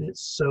 And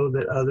it's so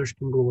that others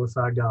can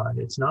glorify God.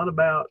 It's not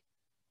about,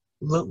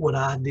 look what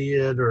I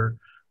did or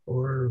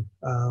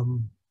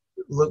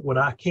look what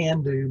I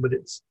can do, but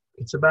it's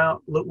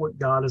about, look what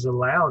God has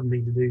allowed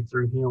me to do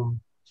through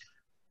him.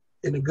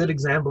 And a good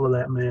example of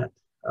that, Matt,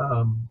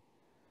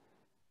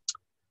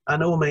 I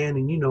know a man,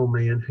 and you know a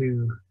man,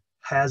 who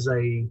has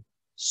a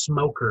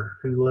smoker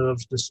who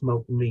loves to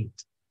smoke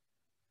meat.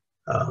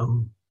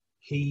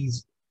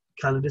 He's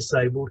kind of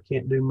disabled,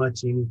 can't do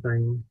much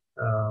anything.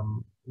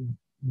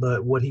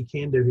 But what he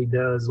can do, he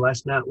does.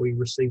 Last night I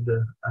received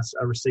a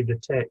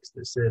text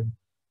that said,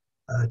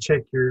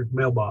 check your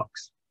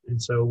mailbox.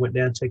 And so I went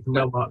down and checked the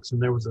mailbox,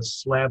 and there was a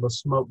slab of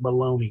smoked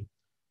bologna.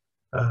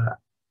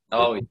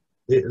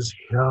 It was,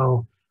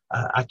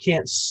 I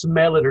can't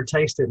smell it or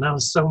taste it. And I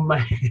was so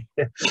mad.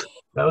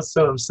 I was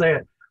so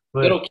upset.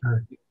 But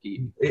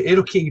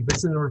it'll keep.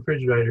 It's in the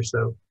refrigerator.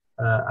 So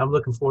I'm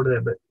looking forward to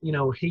that. But, you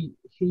know, he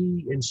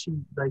and she,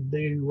 they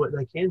do what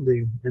they can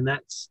do. And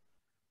that's,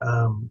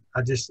 I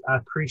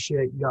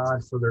appreciate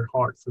God for their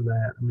heart for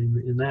that. I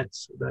mean, and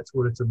that's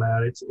what it's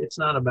about. It's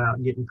not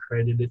about getting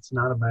credit. It's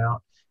not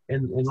about,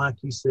 and like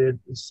you said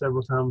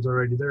several times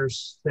already,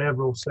 there's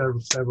several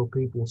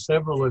people,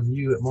 several of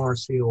you at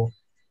Mars Hill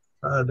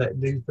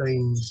that do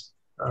things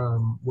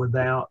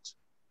without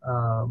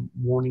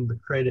wanting the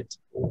credit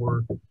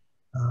or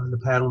the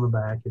pat on the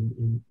back.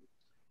 And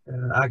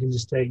I can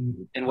just tell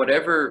you, and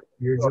whatever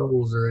your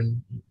jewels are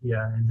in,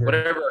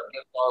 whatever our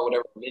gifts are,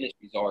 whatever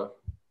ministries are,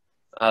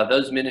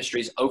 those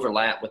ministries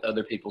overlap with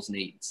other people's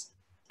needs.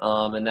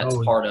 And that's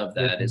part of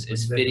that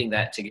is fitting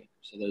that together.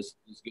 So those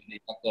good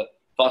needs, like the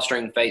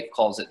Fostering Faith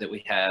closet that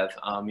we have,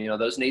 you know,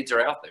 those needs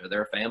are out there. There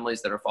are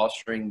families that are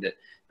fostering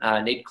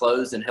that need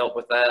clothes and help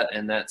with that.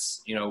 And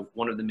that's, you know,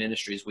 one of the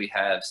ministries we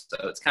have.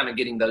 So it's kind of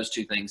getting those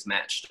two things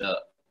matched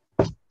up.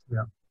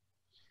 Yeah.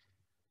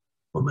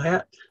 Well,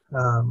 Matt,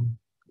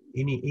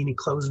 any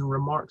closing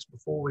remarks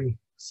before we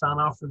sign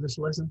off for this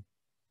lesson?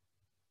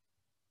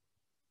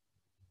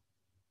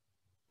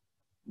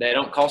 They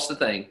don't cost a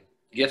thing.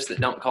 Gifts that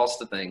don't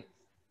cost a thing.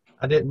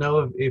 I didn't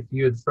know if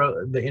you had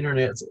the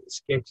internet's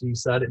sketchy,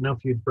 so I didn't know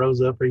if you'd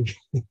froze up or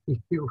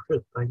you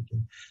were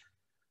thinking.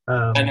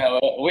 I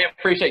know. We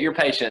appreciate your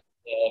patience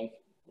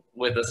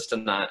with us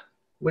tonight.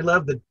 We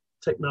love the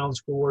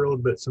technological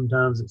world, but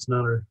sometimes it's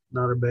not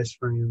our best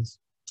friends.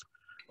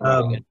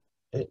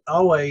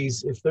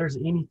 Always, if there's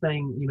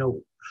anything, you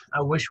know,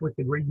 I wish we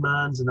could read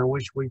minds, and I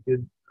wish we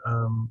could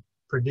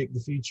predict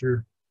the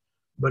future.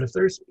 But if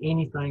there's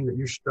anything that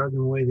you're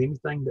struggling with,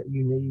 anything that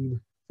you need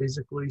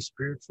physically,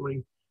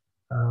 spiritually,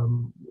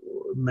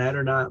 Matt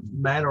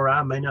or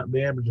I may not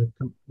be able to,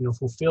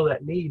 fulfill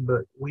that need,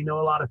 but we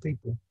know a lot of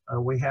people.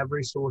 We have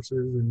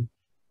resources and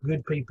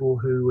good people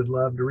who would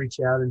love to reach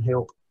out and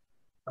help.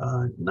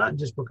 Not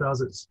just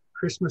because it's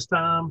Christmas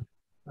time,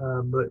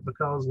 but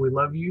because we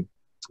love you,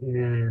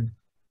 and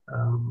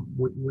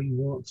we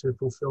want to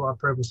fulfill our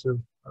purpose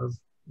of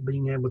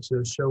being able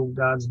to show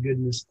God's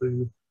goodness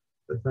through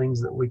the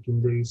things that we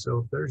can do. So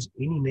if there's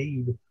any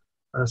need,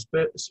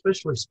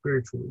 especially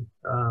spiritually,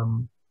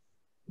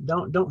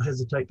 don't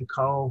hesitate to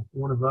call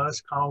one of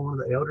us, call one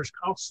of the elders,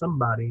 call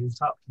somebody and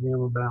talk to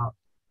them about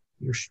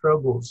your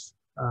struggles.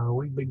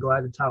 We'd be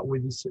glad to talk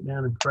with you, sit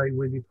down and pray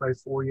with you, pray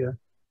for you.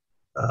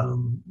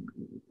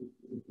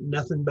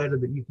 Nothing better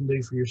that you can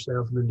do for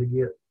yourself than to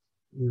get,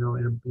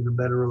 in a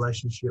better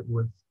relationship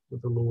with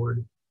the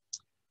Lord.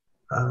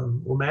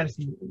 Well, Matt, if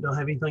you don't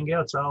have anything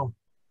else, I'll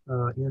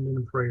end in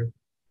a prayer.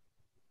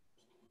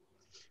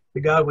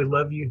 Dear God, we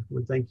love you.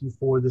 We thank you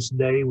for this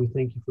day. We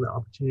thank you for the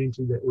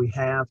opportunity that we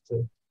have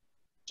to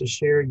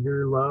share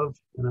your love.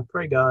 And I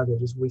pray, God,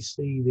 that as we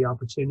see the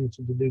opportunity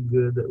to do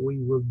good, that we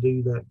will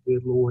do that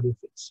good, Lord, if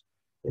it's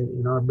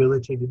in our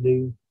ability to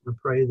do. I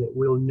pray that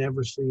we'll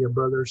never see a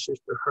brother or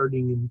sister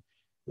hurting,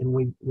 and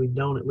we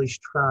don't at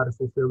least try to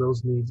fulfill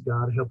those needs,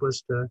 God. Help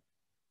us to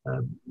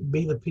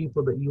be the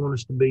people that you want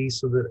us to be,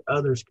 so that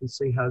others can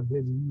see how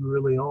good you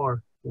really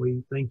are.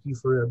 We thank you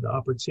for the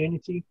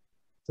opportunity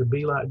to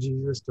be like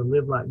Jesus, to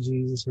live like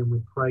Jesus, and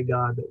we pray,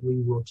 God, that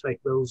we will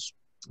take those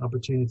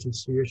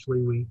opportunities seriously.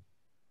 We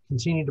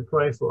continue to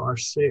pray for our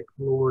sick,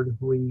 Lord.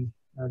 We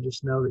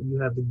just know that you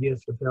have the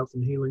gift of health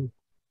and healing.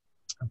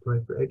 I pray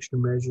for extra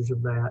measures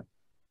of that.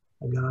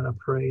 God, I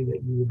pray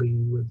that you will be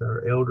with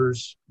our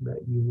elders, that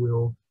you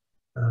will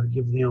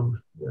give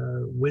them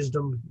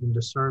wisdom and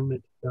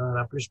discernment. God,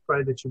 I just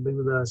pray that you'll be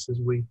with us as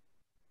we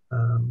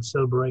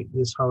celebrate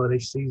this holiday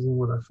season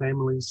with our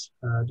families.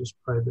 Just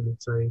pray that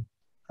it's a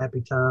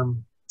happy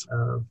time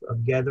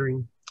of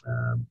gathering.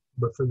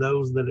 But for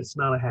those that it's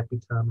not a happy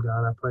time,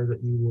 God, I pray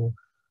that you will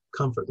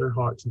comfort their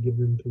hearts and give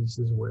them peace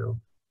as well.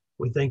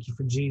 We thank you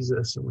for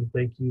Jesus, and we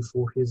thank you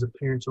for his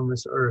appearance on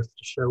this earth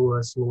to show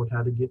us, Lord,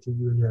 how to get to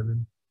you in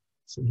heaven.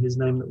 It's in his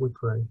name that we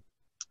pray.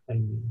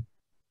 Amen.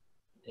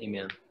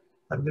 Amen.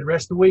 Have a good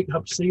rest of the week.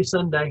 Hope to see you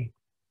Sunday.